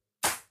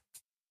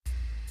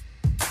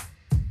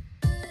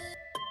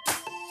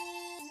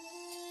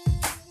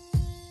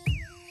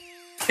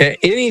 At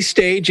any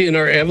stage in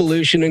our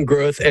evolution and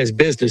growth as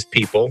business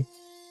people,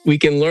 we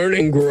can learn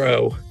and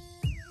grow.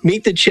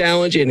 Meet the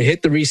challenge and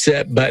hit the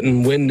reset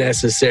button when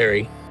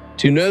necessary.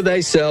 To know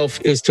thyself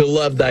is to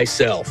love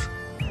thyself.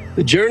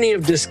 The journey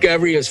of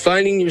discovery is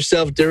finding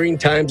yourself during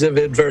times of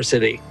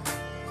adversity.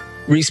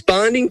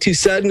 Responding to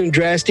sudden and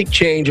drastic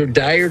change or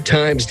dire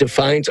times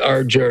defines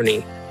our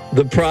journey.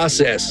 The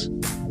process,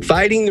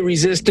 fighting the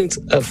resistance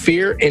of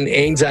fear and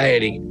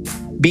anxiety,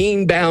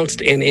 being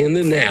balanced and in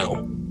the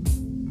now.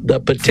 The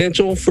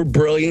potential for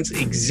brilliance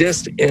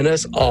exists in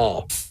us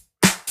all.